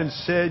cried and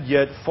said,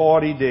 yet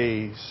 40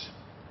 days,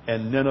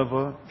 and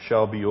Nineveh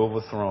shall be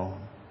overthrown.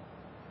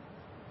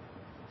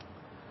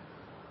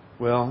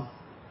 Well,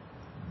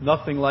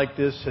 nothing like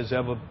this has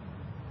ever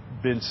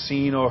been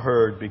seen or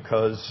heard,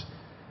 because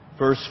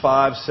verse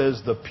 5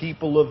 says the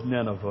people of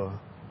Nineveh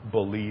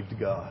believed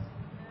God.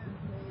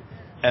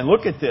 And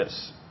look at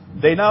this.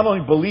 They not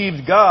only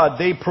believed God,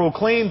 they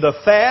proclaimed the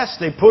fast,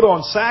 they put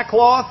on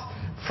sackcloth,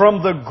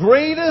 from the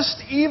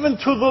greatest even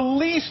to the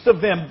least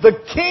of them. The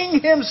king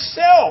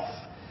himself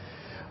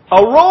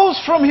arose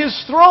from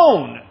his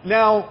throne.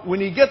 Now,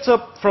 when he gets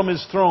up from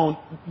his throne,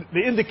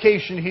 the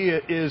indication here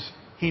is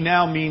he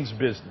now means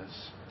business.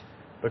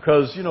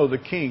 Because, you know, the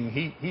king,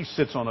 he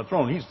sits on a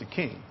throne. He's the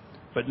king.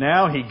 But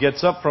now he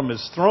gets up from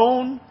his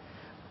throne.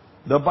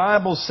 The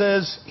Bible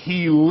says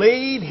he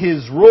laid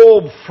his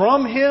robe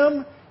from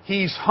him.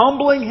 He's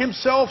humbling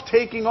himself,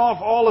 taking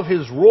off all of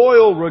his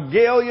royal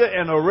regalia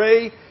and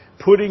array,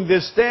 putting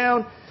this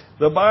down.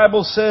 The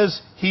Bible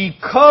says he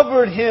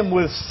covered him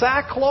with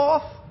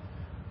sackcloth.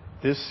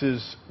 This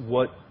is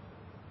what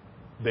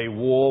they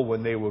wore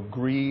when they were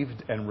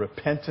grieved and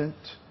repentant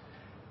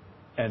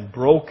and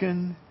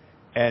broken.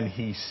 And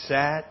he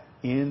sat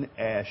in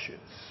ashes.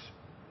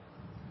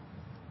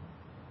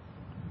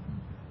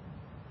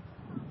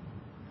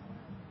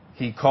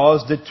 He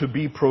caused it to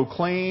be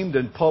proclaimed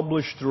and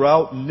published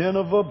throughout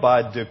Nineveh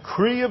by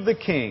decree of the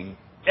king.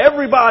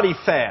 Everybody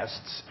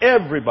fasts.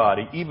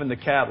 Everybody, even the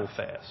cattle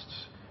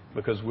fasts,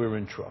 because we're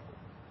in trouble.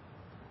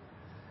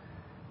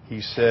 He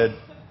said,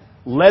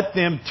 let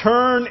them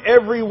turn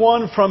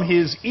everyone from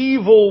his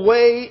evil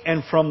way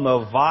and from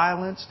the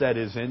violence that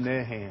is in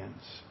their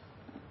hands.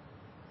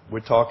 We're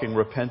talking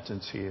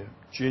repentance here.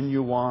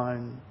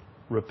 Genuine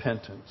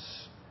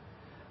repentance.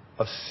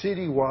 A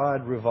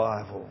citywide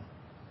revival.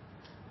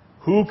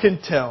 Who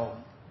can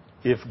tell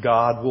if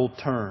God will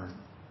turn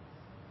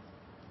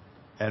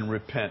and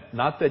repent?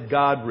 Not that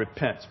God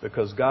repents,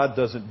 because God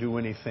doesn't do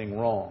anything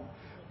wrong.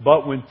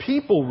 But when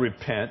people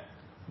repent,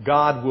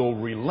 God will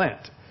relent.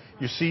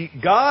 You see,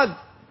 God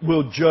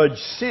will judge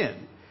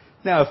sin.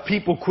 Now, if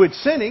people quit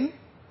sinning,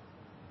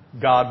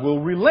 God will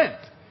relent.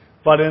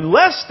 But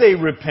unless they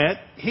repent,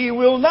 He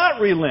will not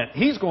relent.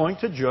 He's going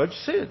to judge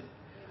sin.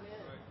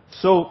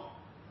 So,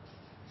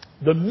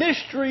 the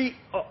mystery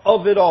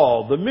of it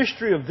all, the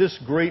mystery of this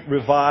great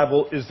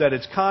revival, is that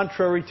it's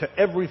contrary to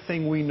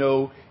everything we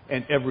know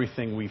and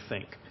everything we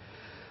think.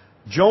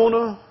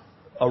 Jonah,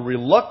 a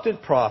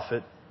reluctant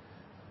prophet,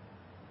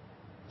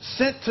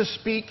 sent to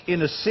speak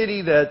in a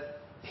city that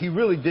he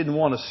really didn't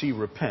want to see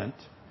repent,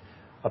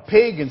 a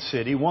pagan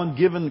city, one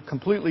given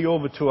completely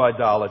over to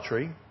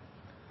idolatry.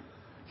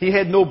 He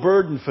had no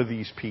burden for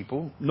these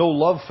people, no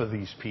love for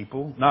these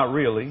people, not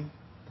really.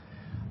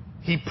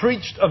 He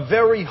preached a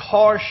very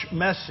harsh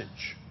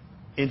message.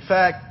 In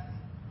fact,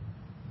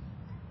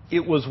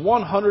 it was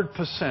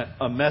 100%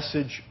 a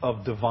message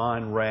of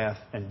divine wrath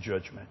and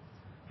judgment.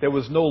 There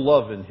was no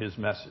love in his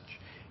message.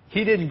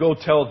 He didn't go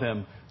tell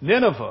them,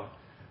 Nineveh,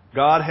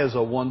 God has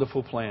a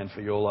wonderful plan for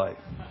your life.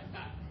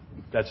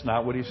 That's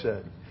not what he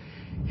said.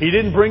 He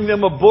didn't bring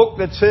them a book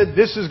that said,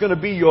 this is going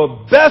to be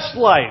your best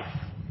life.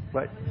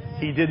 Right?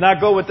 He did not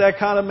go with that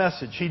kind of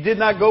message. He did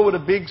not go with a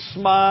big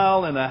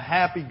smile and a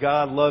happy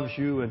God loves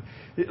you. And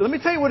let me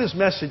tell you what his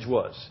message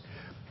was.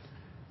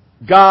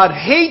 God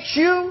hates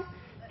you,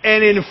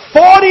 and in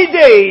 40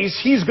 days,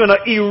 He's going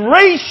to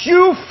erase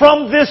you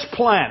from this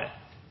planet.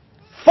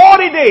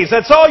 40 days,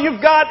 that's all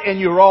you've got, and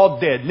you're all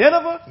dead.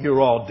 Nineveh,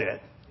 you're all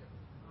dead.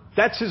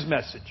 That's his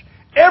message.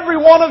 Every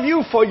one of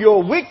you, for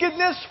your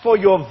wickedness, for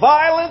your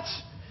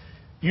violence.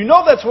 You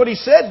know that's what he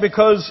said,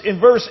 because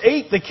in verse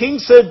 8, the king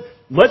said,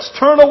 let's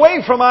turn away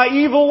from our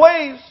evil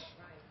ways.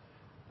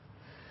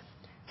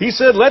 He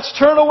said, let's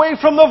turn away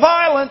from the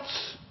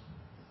violence,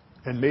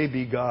 and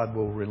maybe God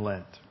will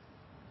relent.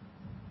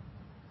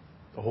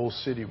 The whole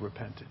city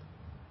repented.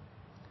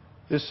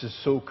 This is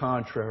so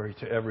contrary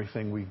to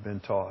everything we've been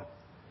taught,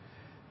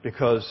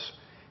 because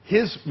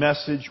his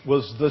message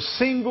was the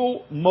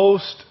single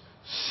most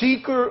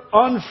seeker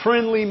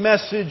unfriendly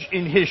message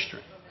in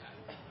history.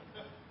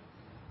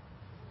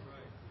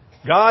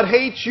 God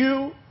hates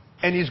you,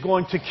 and He's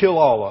going to kill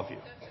all of you.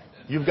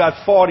 You've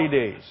got 40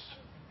 days.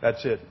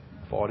 That's it.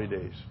 40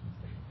 days.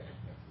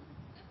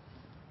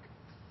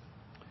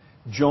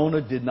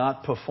 Jonah did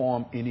not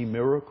perform any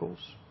miracles.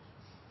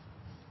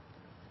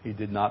 He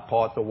did not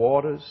part the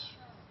waters.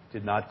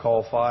 Did not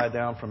call fire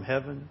down from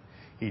heaven.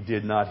 He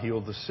did not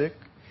heal the sick.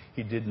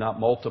 He did not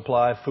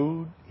multiply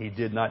food. He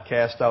did not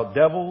cast out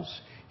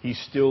devils. He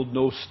stilled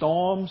no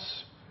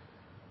storms.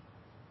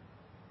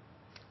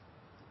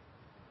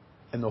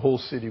 And the whole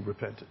city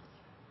repented.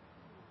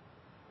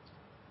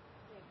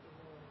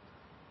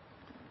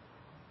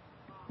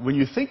 When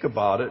you think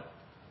about it,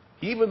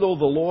 even though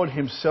the Lord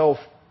himself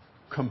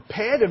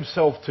compared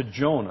himself to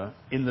Jonah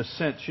in the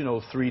sense,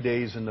 3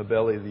 days in the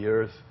belly of the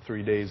earth,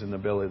 3 days in the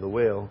belly of the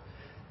whale,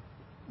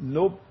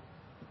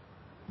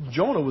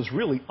 Jonah was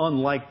really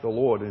unlike the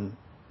Lord in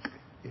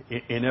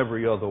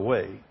every other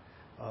way.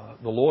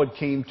 The Lord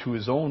came to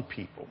his own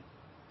people,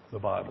 the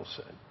Bible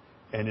said,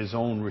 and his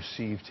own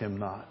received him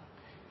not.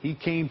 He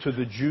came to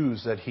the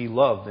Jews that he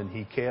loved and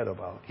he cared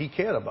about. He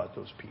cared about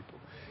those people.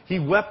 He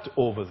wept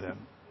over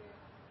them.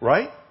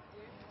 Right?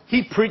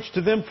 He preached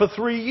to them for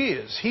 3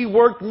 years. He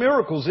worked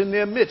miracles in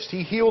their midst.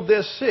 He healed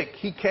their sick.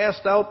 He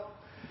cast out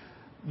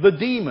the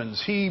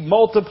demons. He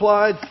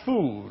multiplied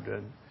food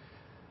and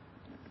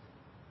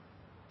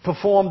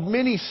performed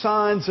many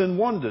signs and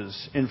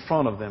wonders in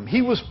front of them.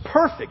 He was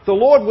perfect. The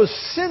Lord was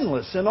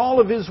sinless in all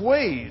of his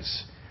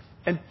ways.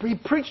 And he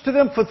preached to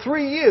them for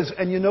 3 years.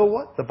 And you know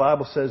what? The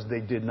Bible says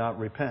they did not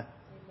repent.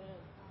 Amen.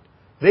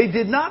 They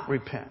did not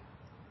repent.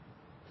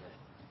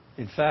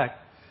 In fact,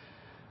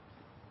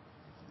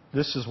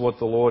 this is what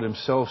the Lord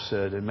himself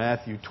said in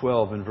Matthew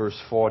 12 and verse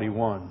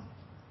 41.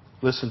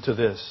 Listen to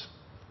this.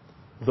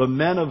 The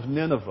men of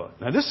Nineveh.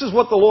 Now this is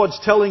what the Lord's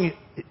telling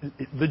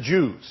the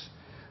Jews.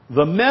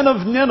 The men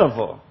of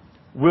Nineveh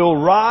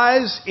will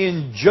rise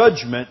in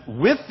judgment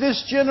with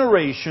this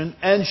generation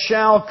and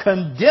shall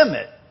condemn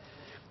it,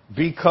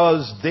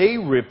 because they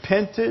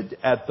repented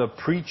at the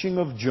preaching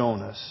of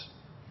Jonah.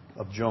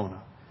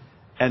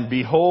 And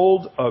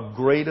behold, a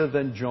greater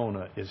than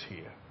Jonah is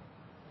here.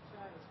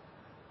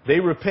 They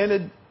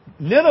repented.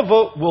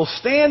 Nineveh will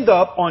stand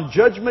up on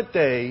Judgment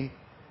Day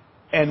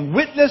and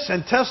witness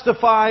and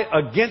testify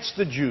against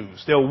the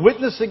Jews. They'll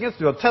witness against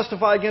them. They'll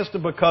testify against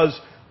them because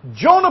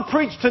Jonah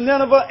preached to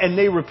Nineveh and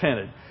they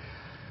repented.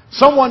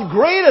 Someone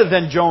greater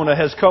than Jonah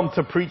has come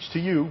to preach to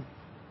you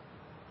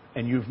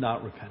and you've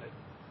not repented.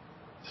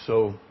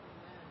 So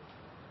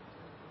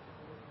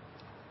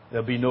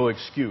there'll be no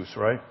excuse,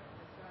 right?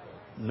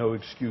 No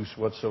excuse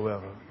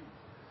whatsoever.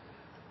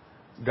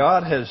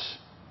 God has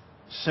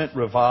sent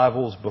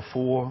revivals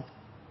before,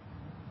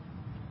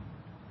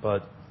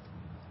 but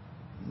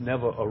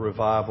never a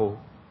revival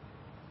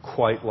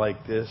quite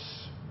like this.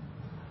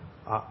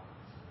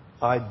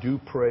 I do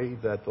pray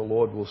that the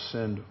Lord will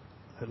send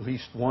at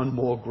least one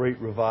more great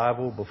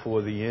revival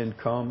before the end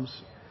comes.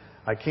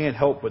 I can't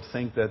help but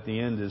think that the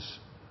end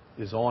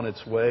is on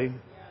its way.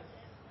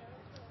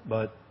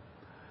 But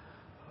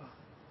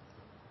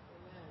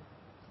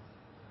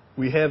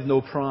we have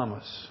no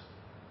promise.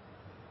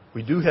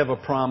 We do have a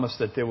promise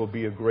that there will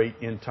be a great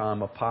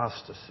end-time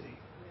apostasy.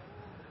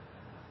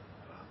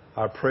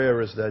 Our prayer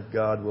is that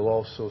God will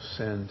also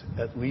send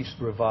at least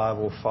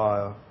revival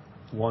fire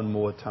one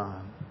more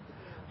time.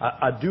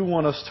 I do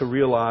want us to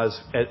realize,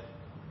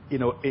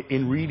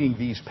 in reading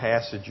these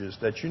passages,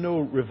 that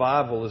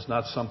revival is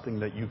not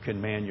something that you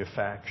can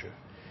manufacture.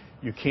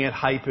 You can't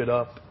hype it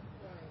up.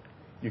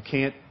 You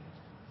can't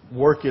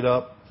work it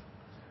up.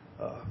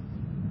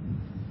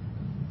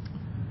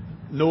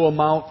 No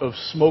amount of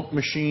smoke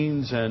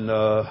machines and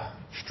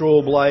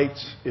strobe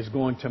lights is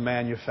going to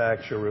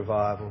manufacture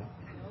revival.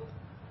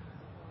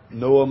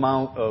 No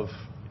amount of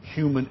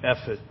human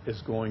effort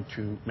is going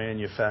to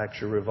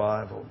manufacture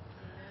revival.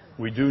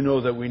 We do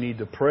know that we need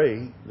to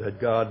pray that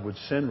God would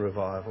send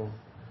revival,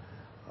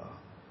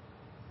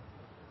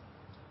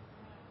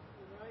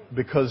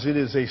 because it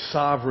is a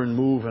sovereign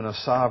move and a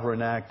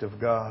sovereign act of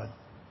God.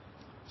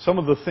 Some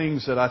of the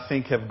things that I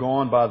think have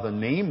gone by the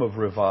name of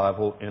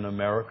revival in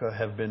America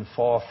have been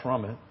far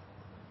from it.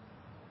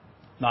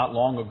 Not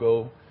long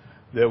ago,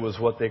 there was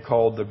what they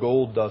called the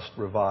gold dust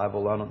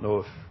revival. I don't know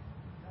if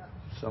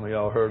some of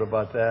y'all heard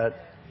about that,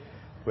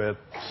 where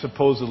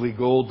supposedly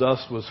gold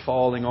dust was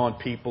falling on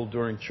people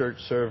during church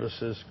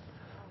services.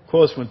 Of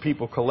course, when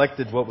people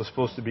collected what was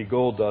supposed to be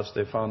gold dust,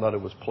 they found out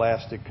it was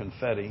plastic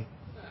confetti.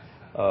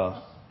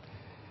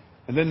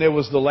 And then there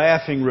was the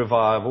laughing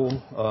revival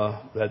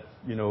that,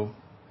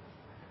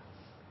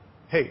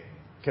 hey,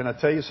 can I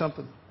tell you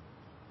something?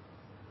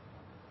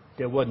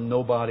 There wasn't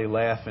nobody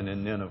laughing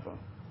in Nineveh.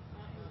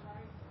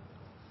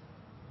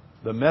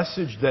 The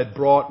message that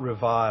brought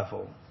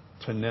revival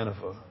to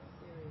Nineveh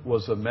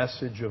was a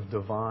message of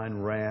divine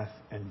wrath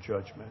and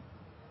judgment.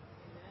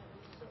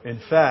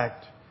 In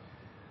fact,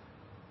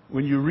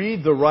 when you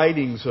read the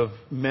writings of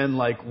men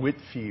like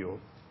Whitefield,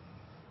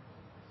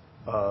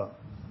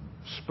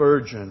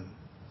 Spurgeon,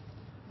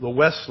 the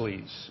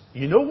Wesleys,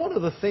 one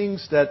of the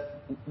things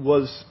that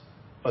was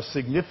a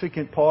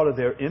significant part of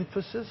their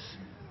emphasis?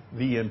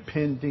 The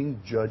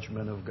impending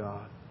judgment of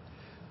God.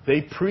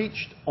 They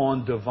preached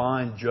on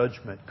divine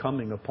judgment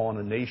coming upon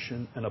a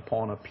nation and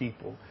upon a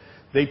people.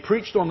 They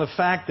preached on the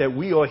fact that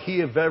we are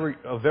here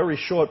a very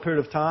short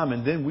period of time,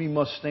 and then we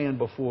must stand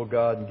before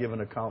God and give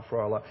an account for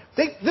our life.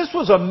 This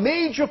was a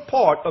major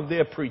part of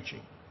their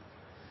preaching.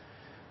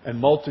 And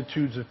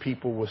multitudes of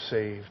people were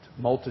saved.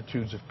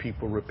 Multitudes of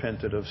people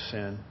repented of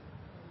sin.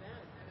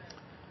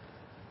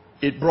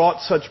 It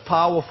brought such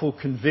powerful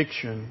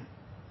conviction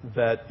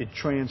that it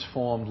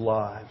transformed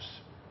lives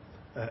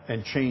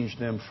and changed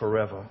them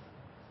forever.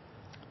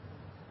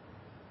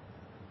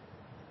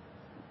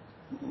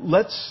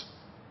 Let's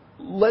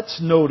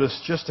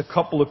notice just a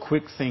couple of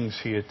quick things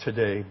here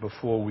today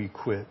before we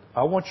quit.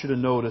 I want you to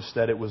notice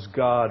that it was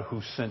God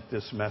who sent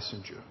this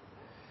messenger.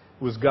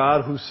 It was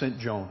God who sent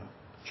Jonah.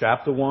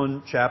 Chapter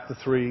 1, chapter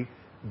 3,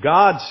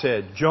 God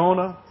said,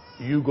 Jonah,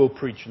 you go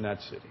preach in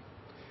that city.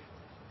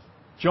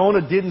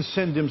 Jonah didn't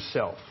send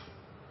himself.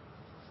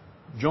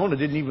 Jonah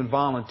didn't even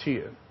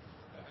volunteer.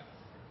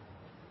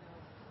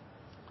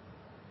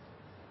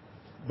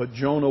 But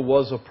Jonah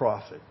was a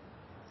prophet,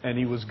 and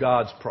he was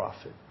God's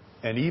prophet.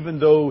 And even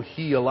though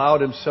he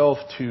allowed himself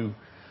to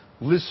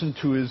listen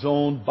to his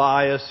own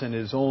bias and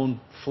his own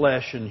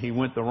flesh, and he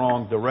went the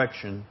wrong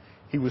direction,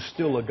 he was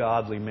still a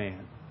godly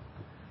man.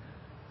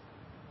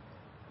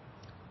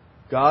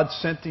 God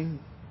sent him.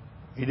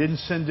 He didn't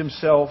send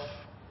himself.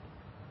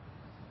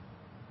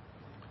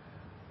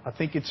 I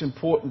think it's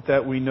important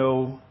that we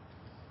know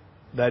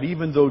that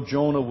even though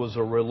Jonah was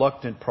a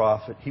reluctant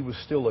prophet, he was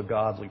still a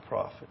godly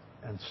prophet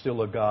and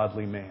still a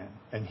godly man.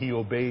 And he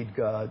obeyed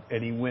God,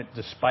 and he went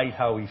despite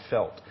how he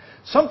felt.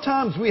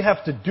 Sometimes we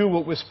have to do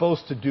what we're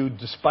supposed to do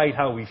despite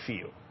how we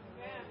feel.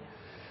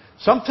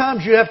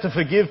 Sometimes you have to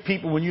forgive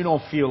people when you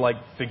don't feel like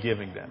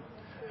forgiving them.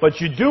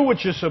 But you do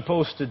what you're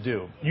supposed to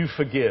do. You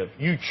forgive.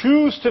 You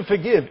choose to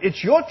forgive.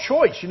 It's your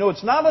choice. You know,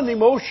 it's not an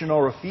emotion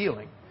or a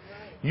feeling.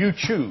 You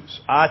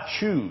choose. I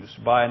choose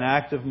by an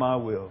act of my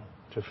will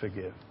to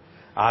forgive.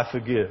 I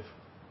forgive.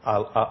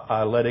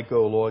 I let it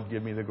go. Lord,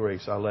 give me the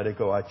grace. I let it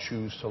go. I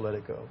choose to let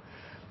it go.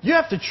 You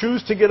have to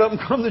choose to get up and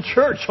come to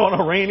church on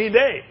a rainy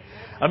day.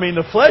 I mean,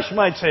 the flesh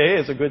might say, hey,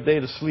 it's a good day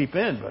to sleep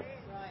in, but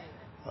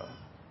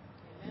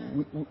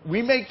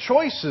we make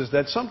choices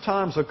that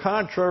sometimes are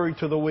contrary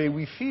to the way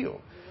we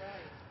feel.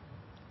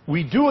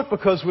 We do it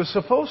because we're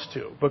supposed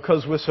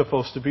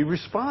to be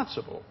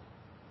responsible.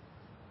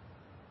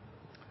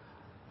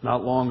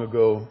 Not long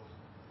ago,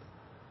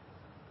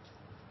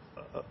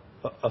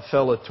 a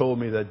fella told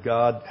me that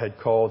God had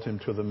called him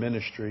to the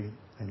ministry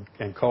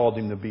and called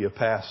him to be a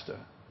pastor.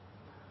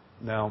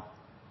 Now,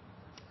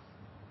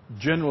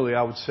 generally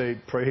I would say,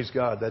 praise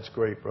God, that's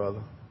great,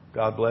 brother.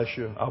 God bless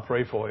you. I'll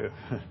pray for you.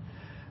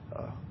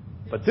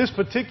 But this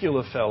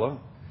particular fella,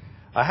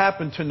 I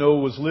happen to know,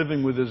 was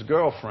living with his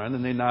girlfriend,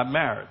 and they're not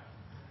married.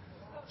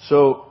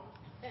 So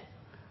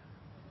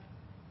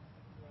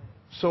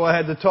I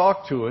had to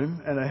talk to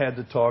him, and I had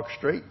to talk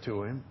straight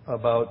to him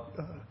about,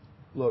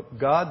 look,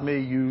 God may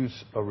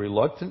use a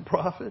reluctant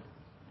prophet,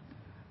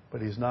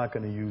 but He's not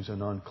going to use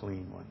an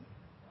unclean one.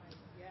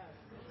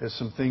 There's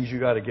some things you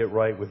got to get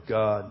right with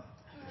God.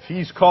 If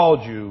He's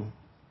called you,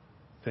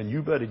 then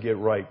you better get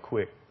right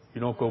quick.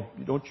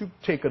 Don't you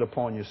take it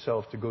upon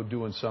yourself to go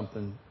doing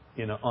something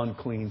in an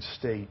unclean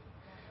state,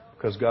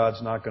 because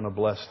God's not going to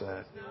bless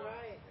that.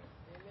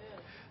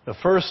 The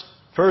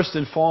first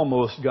and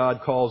foremost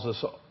God calls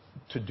us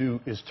to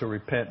do is to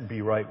repent and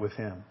be right with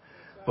Him.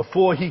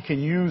 Before He can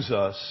use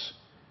us,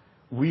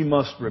 we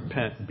must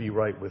repent and be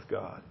right with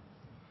God.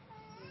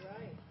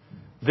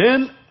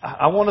 Then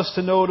I want us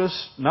to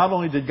notice, not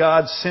only did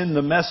God send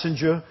the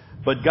messenger,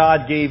 but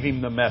God gave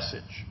him the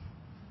message.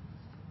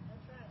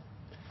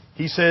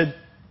 He said,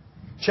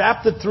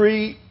 chapter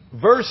 3,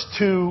 verse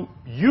 2,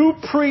 you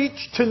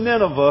preach to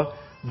Nineveh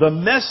the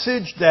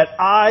message that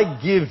I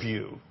give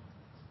you.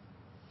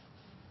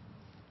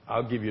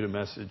 I'll give you the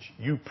message.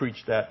 You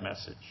preach that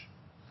message.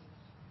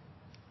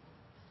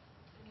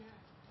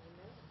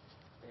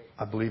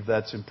 I believe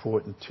that's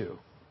important too.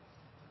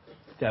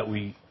 That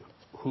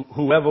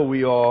whoever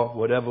we are,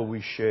 whatever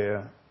we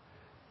share,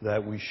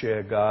 that we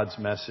share God's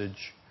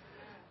message,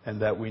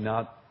 and that we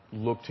not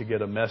look to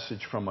get a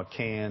message from a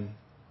can,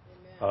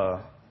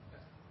 or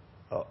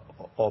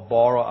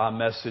borrow our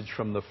message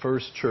from the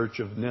first church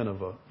of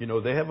Nineveh. You know,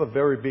 they have a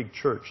very big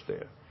church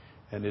there,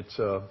 and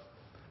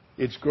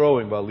it's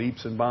growing by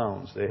leaps and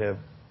bounds. They have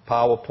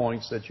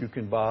PowerPoints that you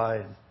can buy,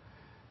 and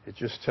it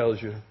just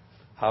tells you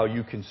how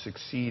you can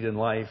succeed in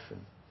life.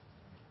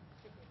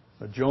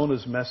 And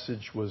Jonah's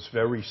message was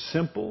very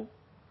simple,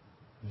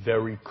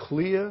 very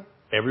clear.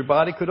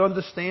 Everybody could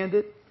understand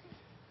it.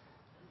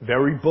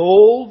 Very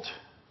bold.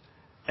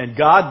 And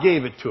God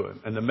gave it to him.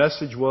 And the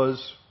message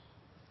was,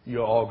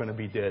 you're all going to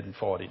be dead in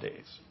 40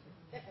 days.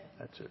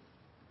 That's it.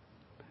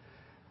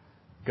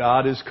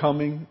 God is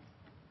coming,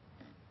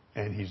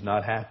 and He's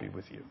not happy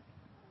with you.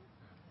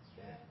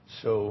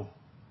 So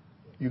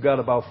you got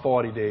about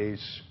 40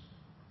 days,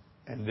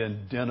 and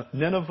then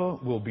Nineveh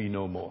will be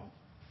no more.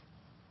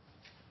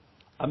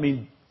 I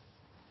mean,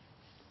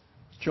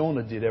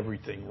 Jonah did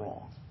everything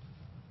wrong.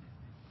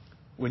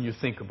 When you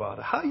think about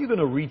it, how are you going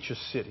to reach a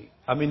city?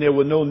 I mean, there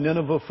were no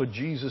Nineveh for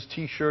Jesus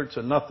t-shirts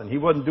or nothing. He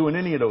wasn't doing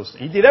any of those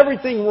things. He did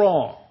everything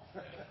wrong.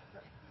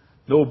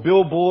 No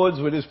billboards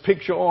with his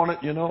picture on it,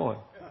 you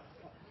know.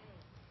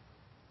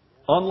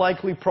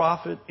 Unlikely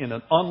prophet in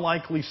an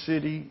unlikely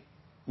city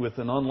with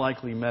an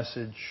unlikely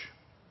message.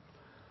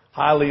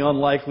 Highly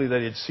unlikely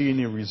that he'd see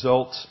any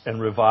results, and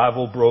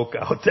revival broke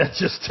out. That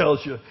just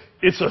tells you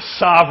it's a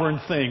sovereign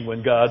thing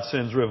when God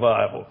sends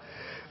revival.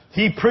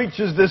 He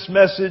preaches this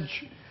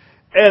message,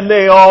 and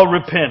they all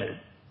repented.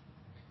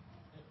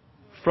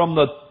 From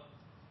the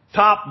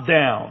top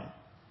down.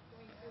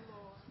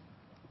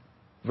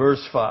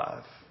 Verse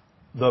 5.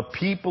 The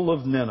people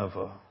of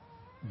Nineveh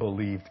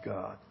believed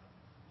God.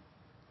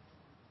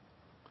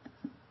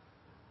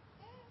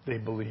 They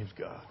believed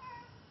God.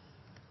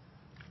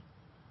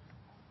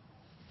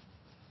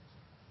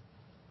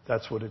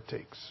 That's what it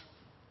takes.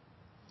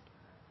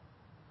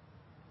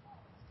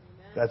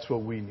 That's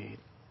what we need.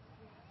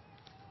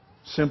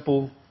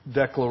 Simple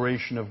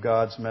declaration of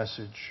God's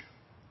message.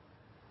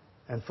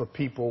 And for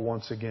people,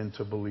 once again,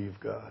 to believe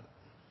God.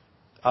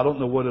 I don't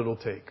know what it'll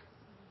take.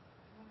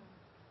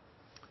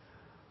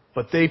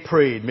 But they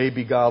prayed,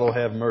 maybe God will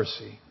have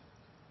mercy.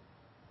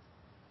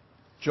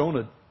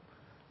 Jonah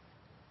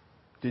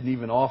didn't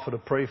even offer to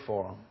pray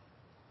for them.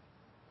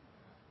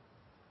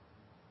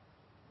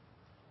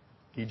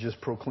 He just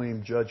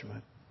proclaimed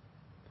judgment,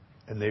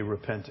 and they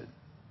repented.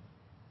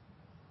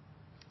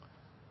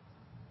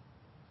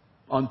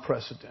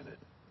 Unprecedented.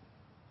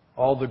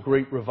 All the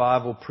great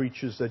revival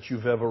preachers that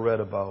you've ever read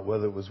about,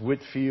 whether it was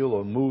Whitfield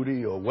or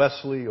Moody or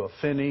Wesley or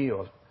Finney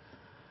or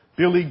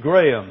Billy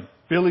Graham,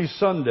 Billy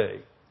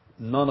Sunday,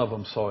 none of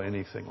them saw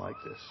anything like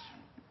this.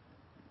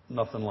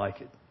 Nothing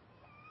like it.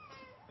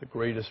 The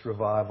greatest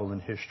revival in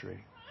history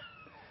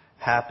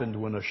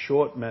happened when a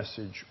short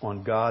message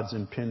on God's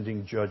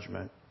impending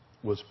judgment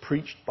was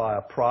preached by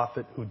a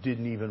prophet who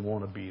didn't even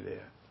want to be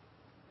there.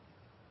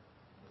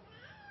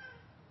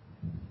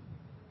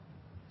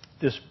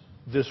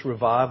 This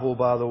revival,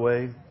 by the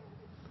way,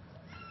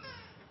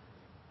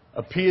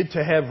 appeared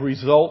to have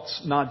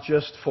results not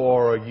just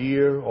for a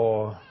year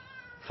or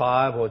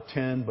 5 or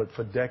 10, but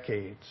for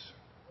decades.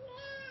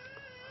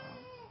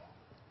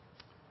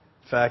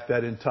 In fact,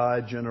 that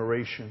entire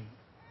generation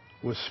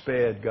was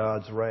spared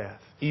God's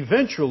wrath.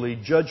 Eventually,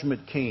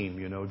 judgment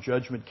came,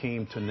 judgment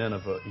came to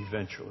Nineveh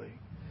eventually.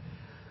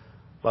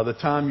 By the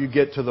time you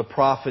get to the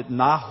prophet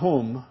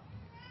Nahum,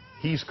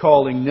 he's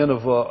calling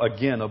Nineveh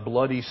again a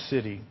bloody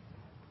city.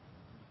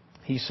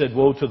 He said,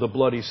 woe to the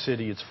bloody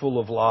city, it's full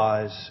of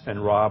lies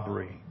and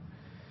robbery.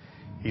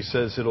 He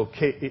says it'll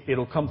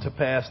come to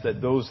pass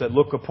that those that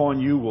look upon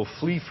you will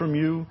flee from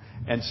you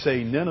and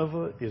say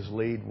Nineveh is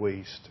laid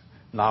waste.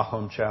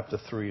 Nahum chapter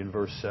 3 and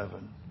verse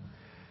 7.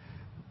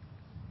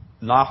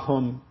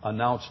 Nahum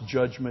announced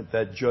judgment.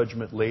 That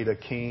judgment later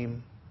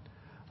came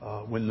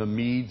when the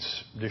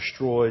Medes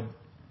destroyed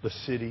the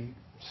city,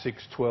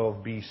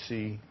 612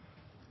 BC.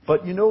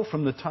 But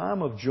from the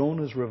time of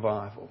Jonah's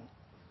revival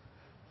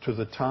to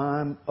the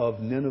time of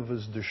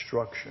Nineveh's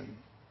destruction,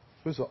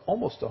 it was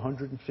almost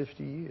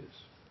 150 years.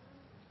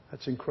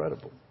 That's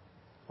incredible.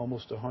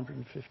 Almost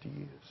 150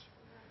 years.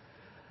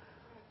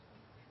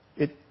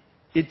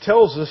 It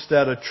tells us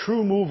that a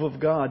true move of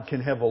God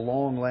can have a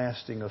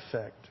long-lasting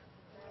effect.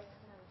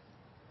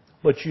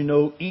 But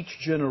each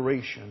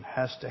generation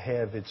has to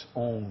have its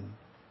own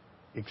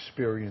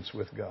experience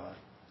with God.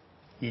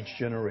 Each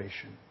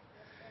generation.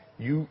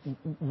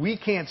 We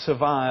can't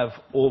survive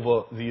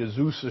over the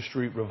Azusa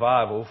Street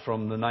revival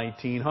from the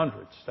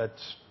 1900s.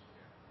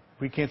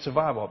 We can't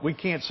survive off. We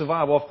can't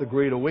survive off the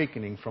Great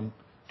Awakening from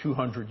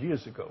 200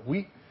 years ago.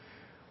 We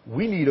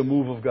need a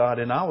move of God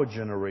in our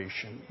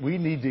generation. We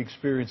need to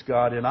experience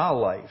God in our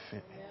life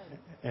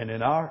and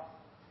in our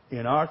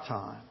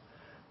time.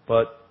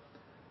 But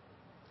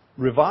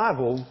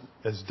revival,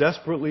 as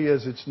desperately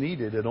as it's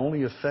needed, it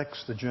only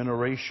affects the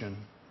generation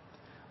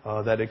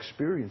that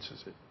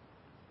experiences it.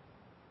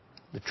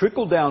 The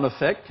trickle-down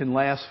effect can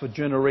last for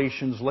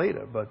generations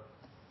later, but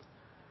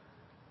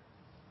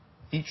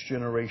each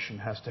generation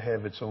has to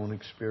have its own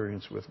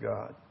experience with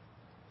God.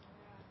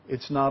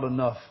 It's not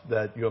enough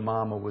that your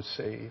mama was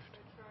saved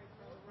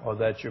or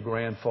that your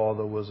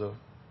grandfather was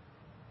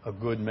a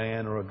good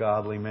man or a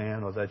godly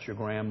man or that your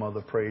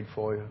grandmother prayed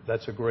for you.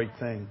 That's a great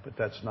thing, but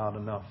that's not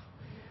enough.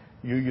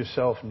 You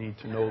yourself need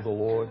to know the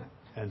Lord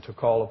and to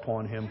call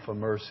upon Him for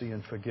mercy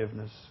and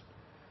forgiveness.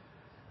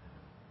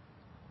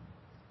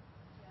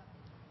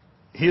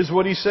 Here's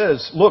what he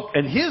says. Look,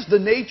 and here's the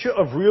nature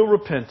of real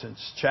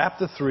repentance.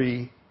 Chapter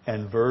 3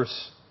 and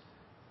verse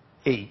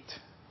 8.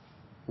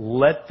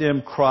 Let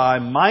them cry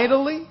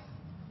mightily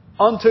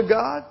unto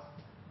God.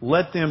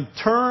 Let them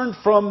turn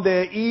from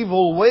their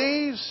evil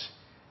ways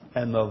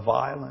and the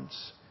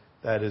violence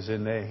that is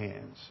in their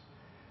hands.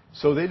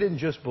 So they didn't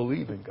just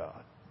believe in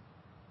God.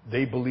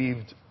 They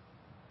believed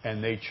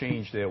and they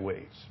changed their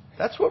ways.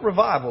 That's what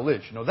revival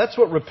is. That's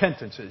what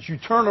repentance is. You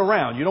turn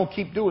around. You don't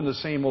keep doing the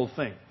same old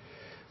thing.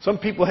 Some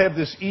people have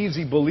this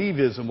easy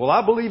believism. Well,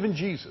 I believe in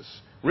Jesus.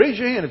 Raise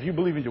your hand if you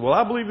believe in Jesus. Well,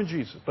 I believe in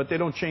Jesus. But they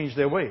don't change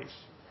their ways.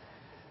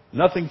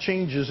 Nothing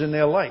changes in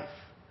their life.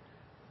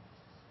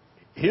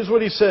 Here's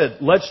what he said.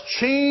 Let's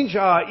change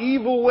our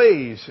evil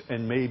ways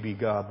and maybe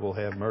God will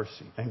have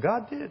mercy. And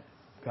God did.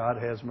 God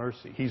has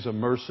mercy. He's a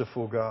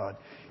merciful God.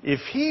 If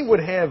He would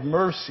have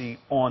mercy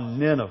on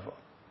Nineveh,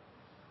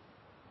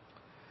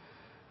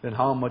 then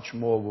how much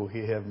more will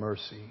He have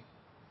mercy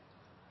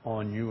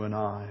on you and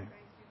I?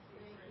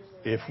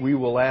 If we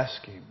will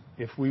ask Him,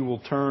 if we will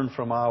turn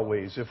from our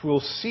ways, if we'll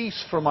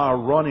cease from our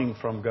running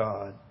from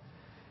God,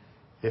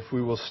 if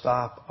we will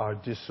stop our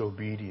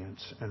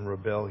disobedience and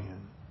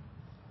rebellion.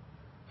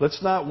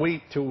 Let's not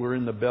wait till we're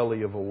in the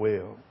belly of a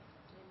whale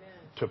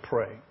to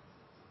pray.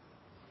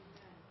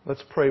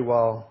 Let's pray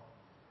while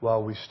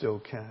we still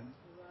can.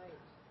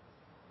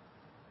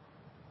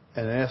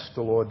 And ask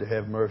the Lord to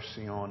have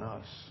mercy on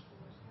us.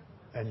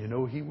 And you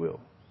know He will.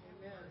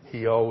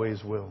 He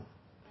always will.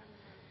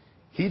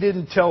 He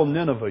didn't tell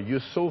Nineveh, you're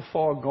so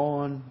far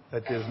gone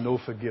that there's no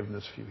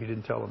forgiveness for you. He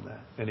didn't tell them that.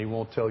 And He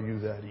won't tell you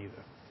that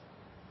either.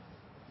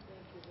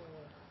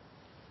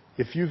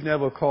 If you've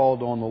never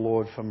called on the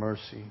Lord for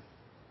mercy,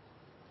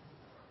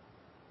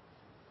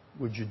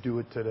 would you do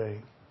it today?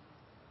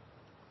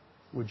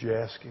 Would you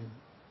ask Him,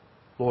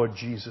 Lord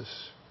Jesus,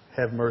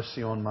 have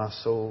mercy on my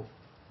soul.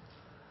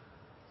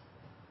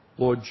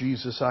 Lord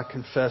Jesus, I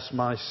confess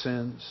my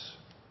sins.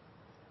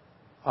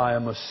 I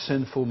am a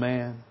sinful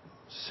man,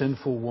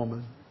 sinful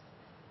woman,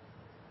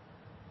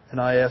 and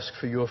I ask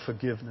for your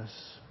forgiveness.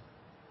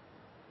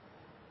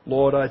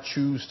 Lord, I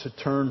choose to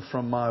turn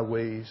from my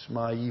ways,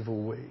 my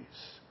evil ways,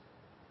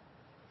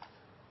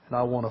 and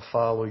I want to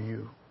follow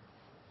you.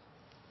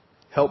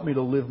 Help me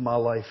to live my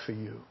life for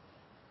you.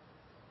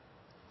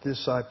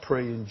 This I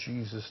pray in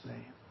Jesus'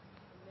 name.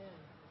 Amen.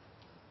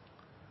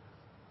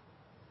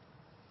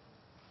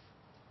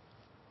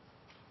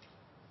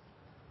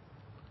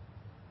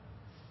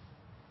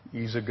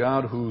 He's a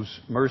God whose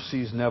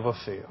mercies never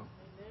fail.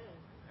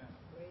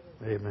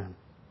 Amen. Amen.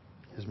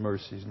 His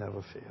mercies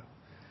never fail.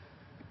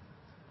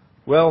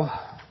 Well,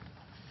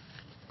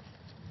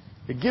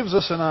 it gives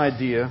us an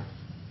idea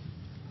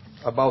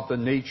about the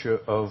nature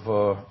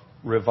of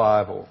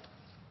revival.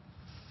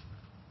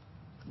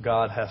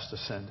 God has to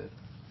send it.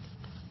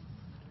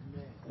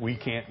 We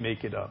can't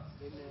make it up.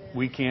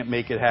 We can't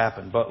make it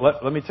happen. But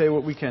let me tell you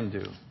what we can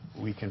do.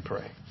 We can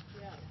pray.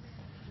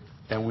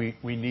 And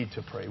we need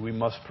to pray. We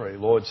must pray.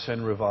 Lord,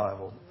 send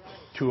revival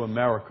to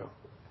America.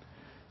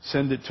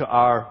 Send it to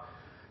our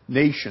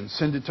nation.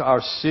 Send it to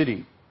our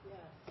city.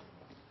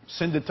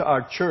 Send it to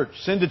our church.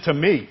 Send it to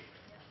me.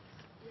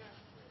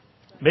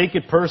 Make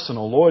it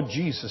personal. Lord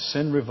Jesus,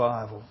 send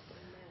revival.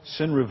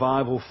 Send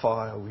revival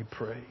fire, we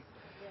pray.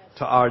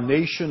 To our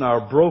nation,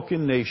 our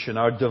broken nation,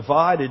 our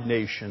divided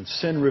nation,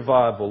 send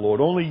revival, Lord.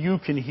 Only you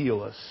can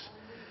heal us.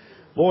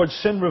 Lord,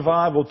 send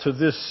revival to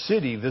this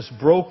city, this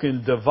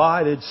broken,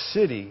 divided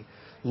city,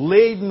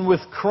 laden with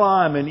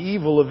crime and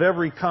evil of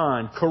every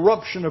kind,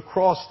 corruption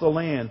across the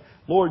land.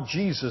 Lord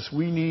Jesus,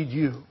 we need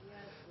you.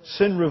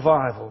 Send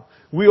revival.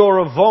 We are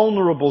a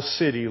vulnerable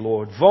city,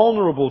 Lord,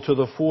 vulnerable to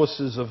the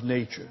forces of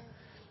nature.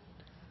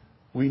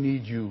 We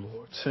need you,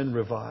 Lord. Send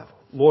revival.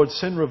 Lord,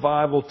 send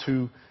revival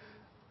to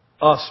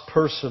us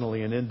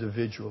personally and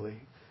individually.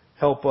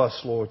 Help us,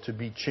 Lord, to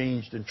be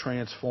changed and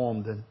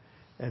transformed,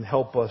 and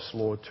help us,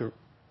 Lord, to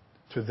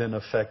then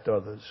affect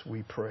others,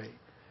 we pray.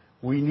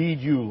 We need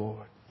you,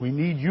 Lord. We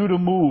need you to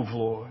move,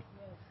 Lord.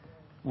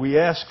 We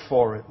ask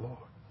for it, Lord.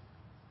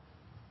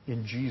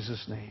 In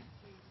Jesus' name.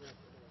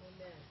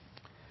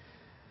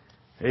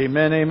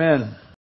 Amen, amen.